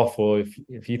little bit off, or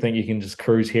if you think you can just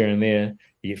cruise here and there,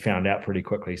 you get found out pretty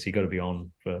quickly. So you got to be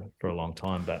on for a long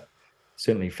time. But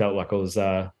certainly felt like I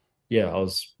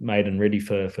was made and ready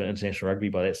for international rugby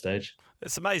by that stage.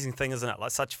 It's an amazing thing, isn't it?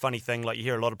 Like, such a funny thing. Like, you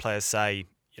hear a lot of players say,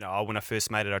 when I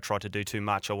first made it, I tried to do too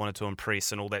much. I wanted to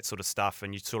impress and all that sort of stuff.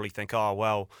 And you sort of think, oh,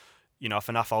 well, if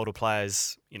enough older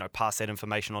players, pass that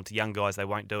information on to young guys, they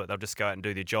won't do it. They'll just go out and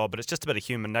do their job. But it's just a bit of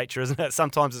human nature, isn't it?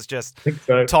 Sometimes it's just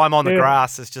time on the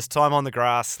grass. It's just time on the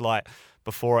grass, like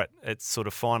before it sort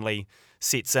of finally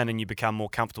sets in and you become more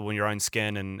comfortable in your own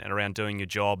skin and around doing your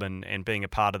job and being a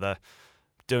part of the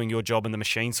doing your job in the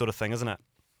machine sort of thing, isn't it?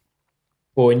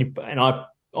 Well, and I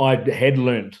had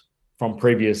learnt from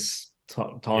previous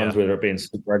times, whether it be in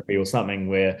Super Rugby or something,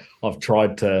 where I've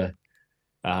tried to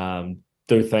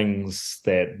do things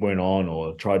that weren't on,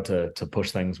 or tried to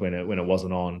push things when it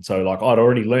wasn't on. So like I'd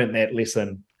already learnt that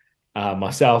lesson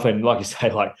myself, and like you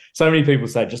say, like so many people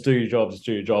say, just do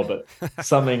your job, but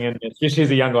something, and especially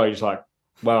as a young guy, you're just like,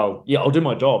 well, yeah, I'll do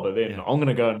my job, but then I'm going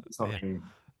to go and do something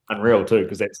unreal too,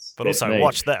 because that's also me.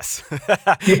 Watch this.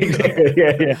 Exactly.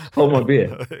 Yeah. Hold my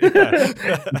beer.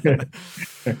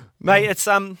 Mate, it's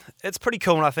pretty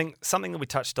cool, and I think something that we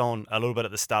touched on a little bit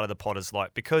at the start of the pod is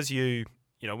like, because you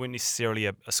weren't necessarily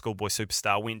a schoolboy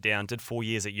superstar, went down, did 4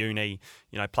 years at uni,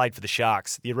 played for the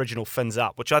Sharks, the original Fins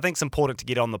Up, which I think is important to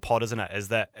get on the pod, isn't it? Is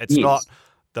that it's not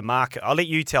the market. I'll let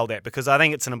you tell that, because I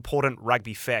think it's an important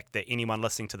rugby fact that anyone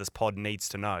listening to this pod needs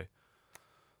to know.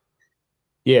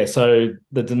 Yeah, so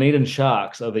the Dunedin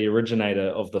Sharks are the originator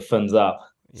of the Fins Up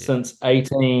since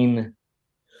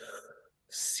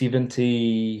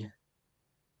 1872.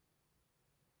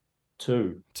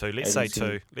 Let's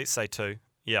say two.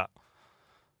 Yeah.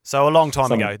 So a long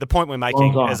time ago. The point we're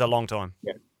making is a long time.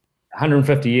 Yeah.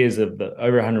 150 years over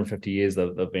 150 years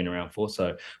they've been around for.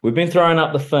 So we've been throwing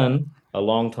up the fin a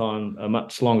long time, a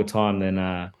much longer time than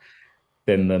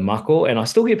the muckle. And I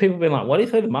still get people being like, "Why do you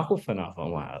throw the muckle fin up?"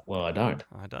 I'm like, "Well, I don't.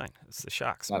 It's the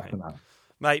Sharks,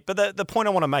 mate." But the point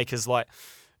I want to make is like,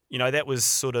 that was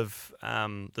sort of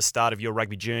the start of your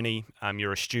rugby journey.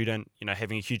 You're a student,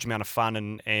 having a huge amount of fun,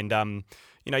 and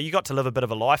you got to live a bit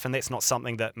of a life, and that's not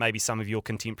something that maybe some of your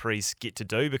contemporaries get to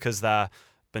do, because they've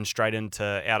been straight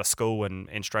into out of school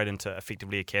and straight into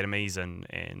effectively academies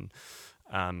and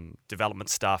development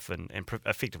stuff and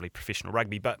effectively professional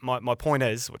rugby. But my point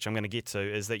is, which I'm going to get to,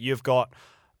 is that you've got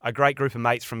a great group of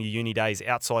mates from your uni days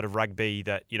outside of rugby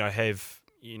that have.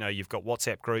 You've got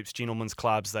WhatsApp groups, gentlemen's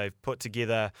clubs. They've put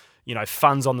together,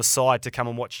 funds on the side to come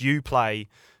and watch you play,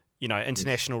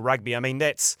 international rugby. I mean,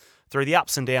 that's through the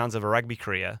ups and downs of a rugby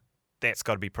career. That's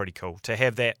got to be pretty cool to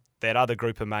have that other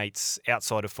group of mates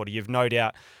outside of footy. You've no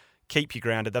doubt keep you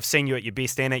grounded. They've seen you at your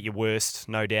best and at your worst,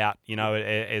 no doubt.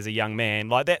 As a young man,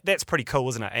 like that. That's pretty cool,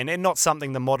 isn't it? And not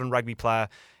something the modern rugby player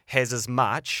has as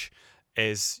much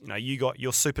as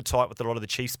you're super tight with a lot of the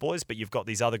Chiefs boys, but you've got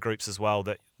these other groups as well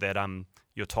that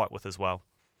you're tight with as well.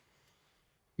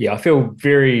 Yeah, I feel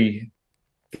very,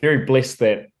 very blessed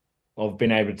that I've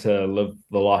been able to live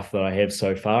the life that I have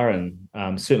so far, and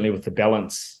certainly with the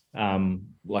balance,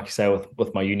 like you say,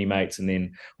 with my uni mates and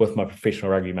then with my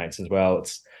professional rugby mates as well.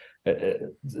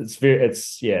 It's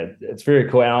very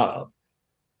cool. And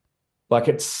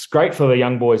it's great for the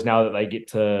young boys now that they get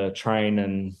to train,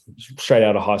 and straight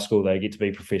out of high school they get to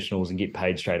be professionals and get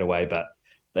paid straight away. But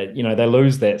they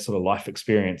lose that sort of life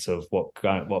experience of what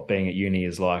being at uni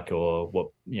is like, or what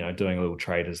doing a little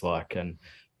trade is like. And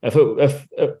if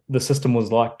the system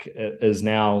was like it is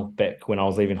now back when I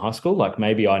was leaving high school, like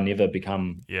maybe I never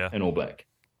become an All Black.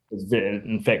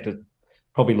 In fact, it's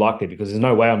probably likely, because there's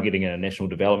no way I'm getting a national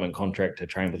development contract to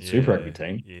train with the Super Rugby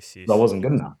team. Yes. I wasn't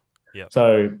good enough. Yeah.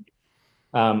 So,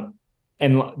 and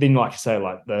then like you say,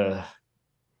 like the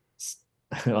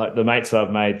mates that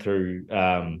I've made through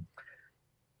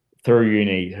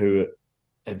uni, who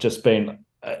have just been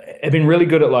really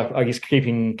good at, like, I guess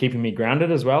keeping me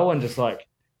grounded as well, and just like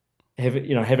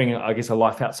having I guess a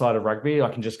life outside of rugby. I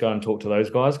can just go and talk to those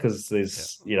guys, because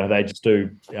there's they just do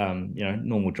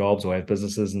normal jobs or have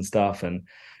businesses and stuff, and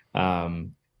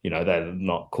they're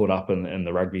not caught up in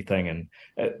the rugby thing. And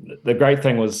the great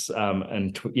thing was,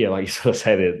 like you sort of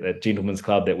say, that gentlemen's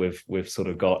club that we've sort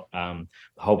of got a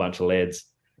whole bunch of lads.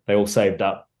 They all saved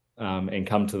up and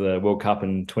come to the World Cup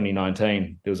in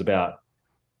 2019. There was about,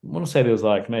 I want to say there was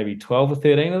like maybe 12 or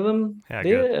 13 of them in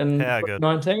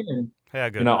 2019. And how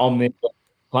good. I'm there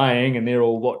playing, and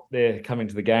they're coming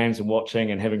to the games and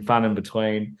watching and having fun in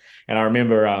between. And I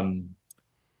remember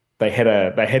they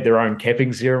had their own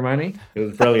capping ceremony. It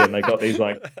was brilliant. They got these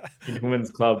like women's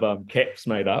club caps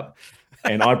made up,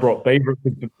 and I brought Beaver.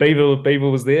 Beaver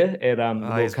was there at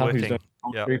World Cup. He's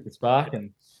doing for Spark,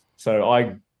 and so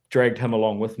I dragged him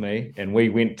along with me, and we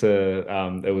went to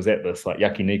it was at this like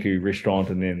yakiniku restaurant,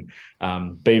 and then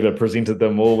Beaver presented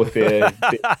them all with their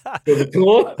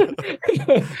tour.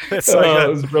 That's so good. It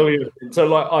was brilliant. So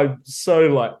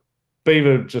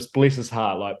Beaver, just bless his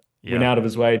heart, like went Yeah. out of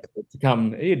his way to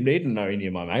come. He didn't know any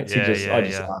of my mates. Yeah, I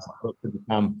just asked, like, look, could he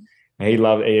come? And he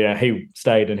loved. He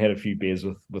stayed and had a few beers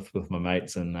with my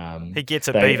mates, and he gets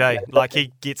it, Beaver. Like,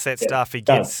 he gets that stuff. He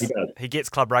does. gets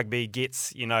club rugby.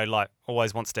 Gets, like,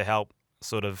 always wants to help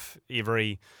sort of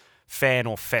every fan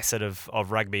or facet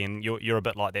of rugby, and you're a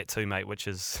bit like that too, mate, which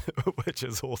is which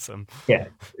is awesome. Yeah,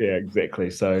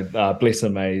 exactly. So bless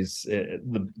him, mate.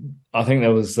 I think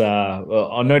there was,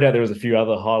 well, no doubt there was a few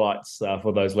other highlights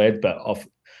for those lads, but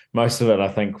most of it I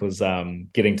think was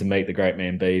getting to meet the great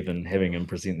man Beav and having him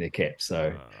present their cap.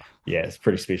 So yeah, it's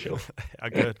pretty special.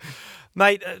 Good.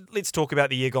 Mate, let's talk about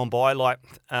the year gone by. Like,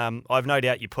 I've no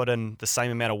doubt you put in the same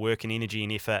amount of work and energy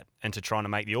and effort into trying to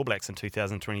make the All Blacks in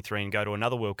 2023 and go to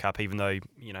another World Cup, even though,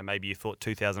 maybe you thought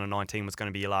 2019 was going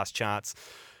to be your last chance.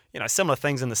 Similar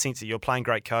things in the sense that you're playing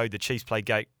great code, the Chiefs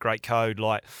played great code.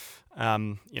 Like,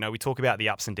 we talk about the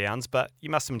ups and downs, but you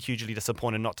must have been hugely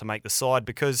disappointed not to make the side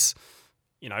because,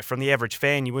 from the average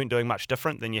fan, you weren't doing much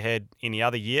different than you had any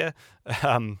other year.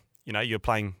 You're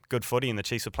playing good footy and the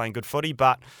Chiefs were playing good footy,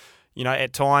 but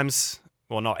at times,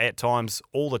 well, not at times,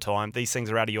 all the time, these things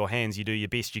are out of your hands. You do your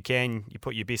best you can, you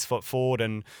put your best foot forward,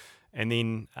 and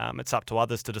then it's up to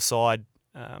others to decide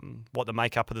what the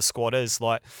makeup of the squad is.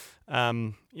 Like,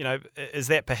 is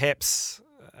that perhaps,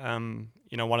 one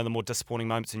of the more disappointing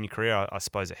moments in your career? I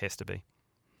suppose it has to be.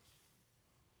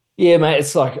 Yeah, mate.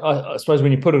 It's like I suppose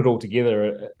when you put it all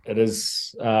together, it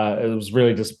was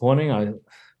really disappointing.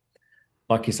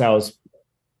 Like you say,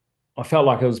 I felt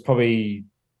like it was probably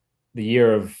the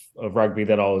year of rugby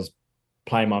that I was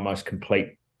playing my most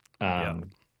complete.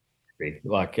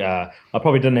 Like, I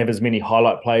probably didn't have as many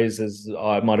highlight plays as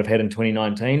I might have had in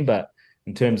 2019, but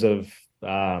in terms of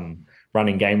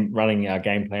running our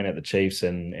game plan at the Chiefs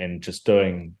and just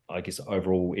doing, I guess,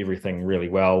 overall everything really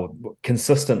well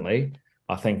consistently,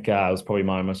 I think it was probably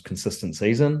my most consistent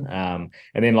season. And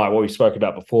then, like what we spoke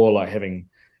about before, like having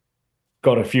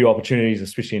got a few opportunities,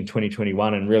 especially in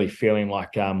 2021, and really feeling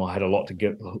like I had a lot to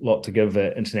give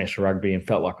at international rugby and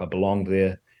felt like I belonged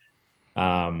there.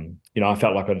 I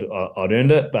felt like I'd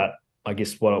earned it, but I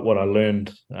guess what I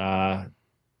learned,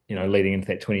 leading into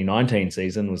that 2019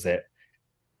 season was that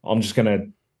I'm just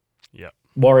going to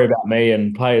worry about me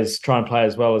and try and play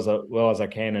as well as I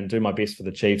can and do my best for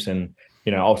the Chiefs. And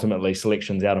ultimately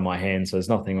selection's out of my hands, so there's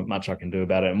nothing much I can do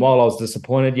about it. And while I was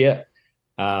disappointed,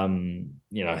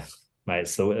 mate,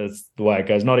 it's the way it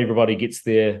goes. Not everybody gets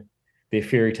their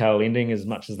fairy tale ending as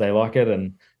much as they like it,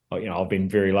 and I've been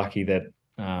very lucky that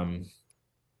I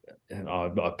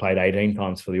played 18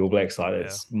 times for the All Blacks. Like,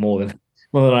 it's more than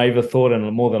I ever thought,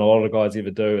 and more than a lot of guys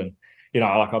ever do. And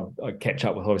I catch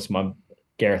up with obviously my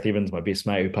Gareth Evans, my best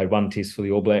mate, who played one test for the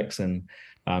All Blacks and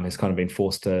has kind of been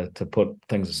forced to put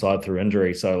things aside through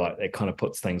injury. So like it kind of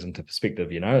puts things into perspective.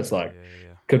 It's like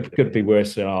could be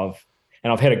worse.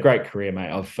 And I've had a great career,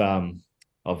 mate. I've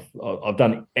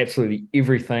done absolutely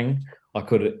everything I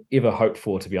could ever hope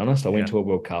for, to be honest. I went to a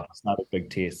World Cup, started big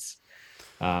tests.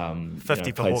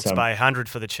 50 for Hawke's Bay, 100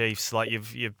 for the Chiefs. Like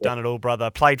you've done it all,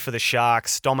 brother. Played for the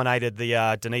Sharks, dominated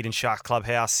the Dunedin Sharks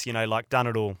clubhouse. Done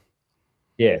it all.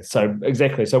 Yeah, so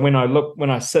exactly. So when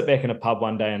I sit back in a pub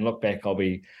one day and look back, I'll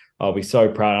be so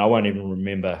proud. I won't even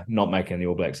remember not making the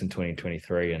All Blacks in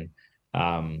 2023. And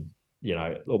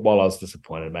while I was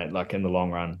disappointed, mate, like in the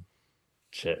long run,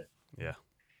 shit. Yeah.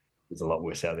 There's a lot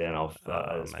worse out there, and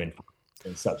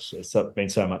it's been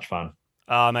so much fun.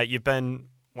 Mate, you've been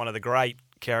one of the great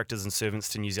characters and servants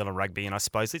to New Zealand rugby, and I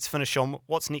suppose let's finish on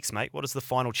what's next, mate. What does the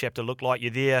final chapter look like?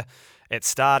 You're there at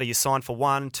Stade. Are you signed for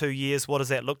 1-2 years? What does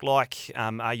that look like?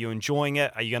 Are you enjoying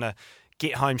it? Are you going to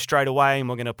get home straight away and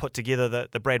we're going to put together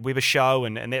the Brad Weber show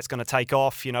and that's going to take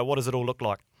off? What does it all look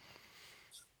like?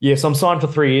 Yes, I'm signed for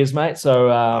 3 years, mate.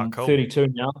 So cool. 32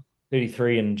 now,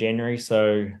 33 in January.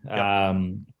 So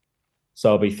so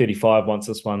I'll be 35 once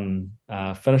this one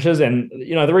finishes. And,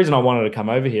 the reason I wanted to come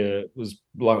over here was,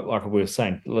 like we were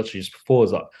saying, literally just before,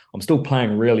 is like I'm still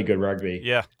playing really good rugby.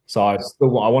 Yeah. So I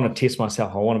want to test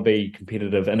myself. I want to be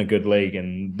competitive in a good league.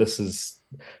 And this is,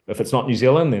 if it's not New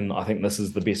Zealand, then I think this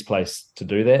is the best place to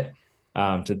do that,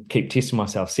 to keep testing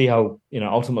myself, see how,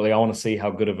 ultimately I want to see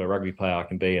how good of a rugby player I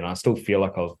can be. And I still feel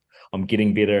like I'm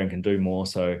getting better and can do more.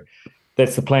 So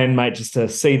that's the plan, mate, just to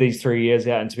see these 3 years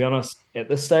out. And to be honest, at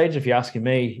this stage, if you're asking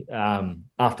me,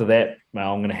 after that, mate,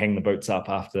 I'm going to hang the boots up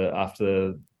after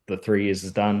the 3 years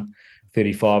is done.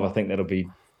 35, I think that'll be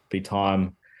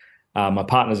time. My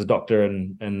partner's a doctor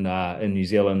in New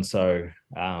Zealand, so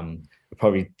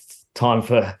probably time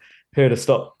for her to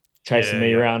stop chasing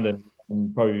me around,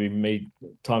 and probably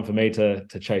time for me to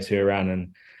chase her around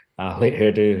and let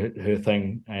her do her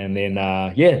thing. And then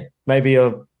maybe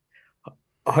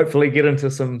hopefully get into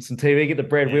some TV, get the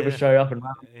Brad Weber show up and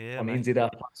run on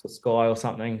NZR Plus or Sky or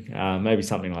something. Maybe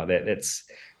something like that.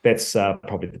 That's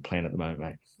probably the plan at the moment,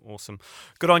 mate. Awesome.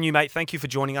 Good on you, mate. Thank you for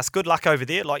joining us. Good luck over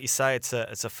there. Like you say, it's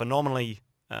a phenomenally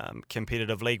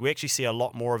competitive league. We actually see a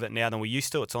lot more of it now than we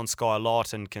used to. It's on Sky a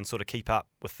lot and can sort of keep up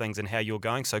with things and how you're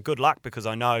going. So good luck, because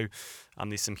I know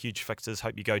there's some huge fixtures.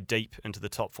 Hope you go deep into the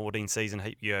top 14 season.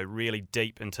 Hope you go really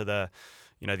deep into the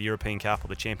European Cup or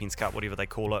the Champions Cup, whatever they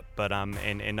call it. But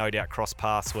and no doubt cross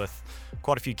paths with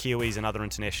quite a few Kiwis and other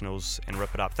internationals and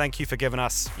rip it up. Thank you for giving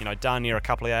us, darn near a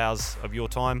couple of hours of your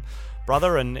time,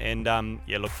 brother. And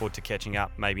look forward to catching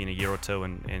up maybe in a year or two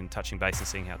and touching base and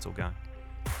seeing how it's all going.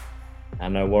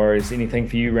 No worries. Anything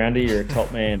for you, Roundy. You're a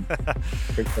top man.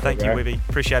 Thank you, Webby.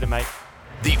 Appreciate it, mate.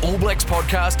 The All Blacks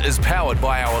podcast is powered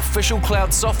by our official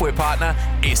cloud software partner,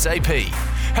 SAP,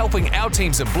 helping our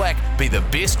teams in black be the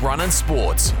best run in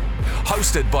sports.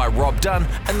 Hosted by Rob Dunn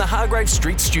in the Hargrave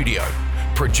Street studio.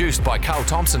 Produced by Carl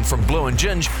Thompson from Blue and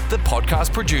Ginge, the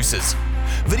podcast producers.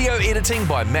 Video editing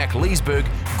by Mac Leesburg,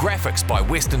 graphics by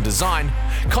Western Design,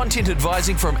 content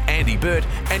advising from Andy Burt,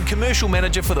 and commercial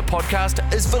manager for the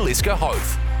podcast is Valeska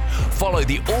Hoth. Follow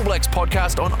the All Blacks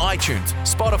podcast on iTunes,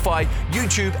 Spotify,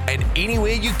 YouTube, and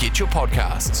anywhere you get your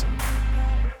podcasts.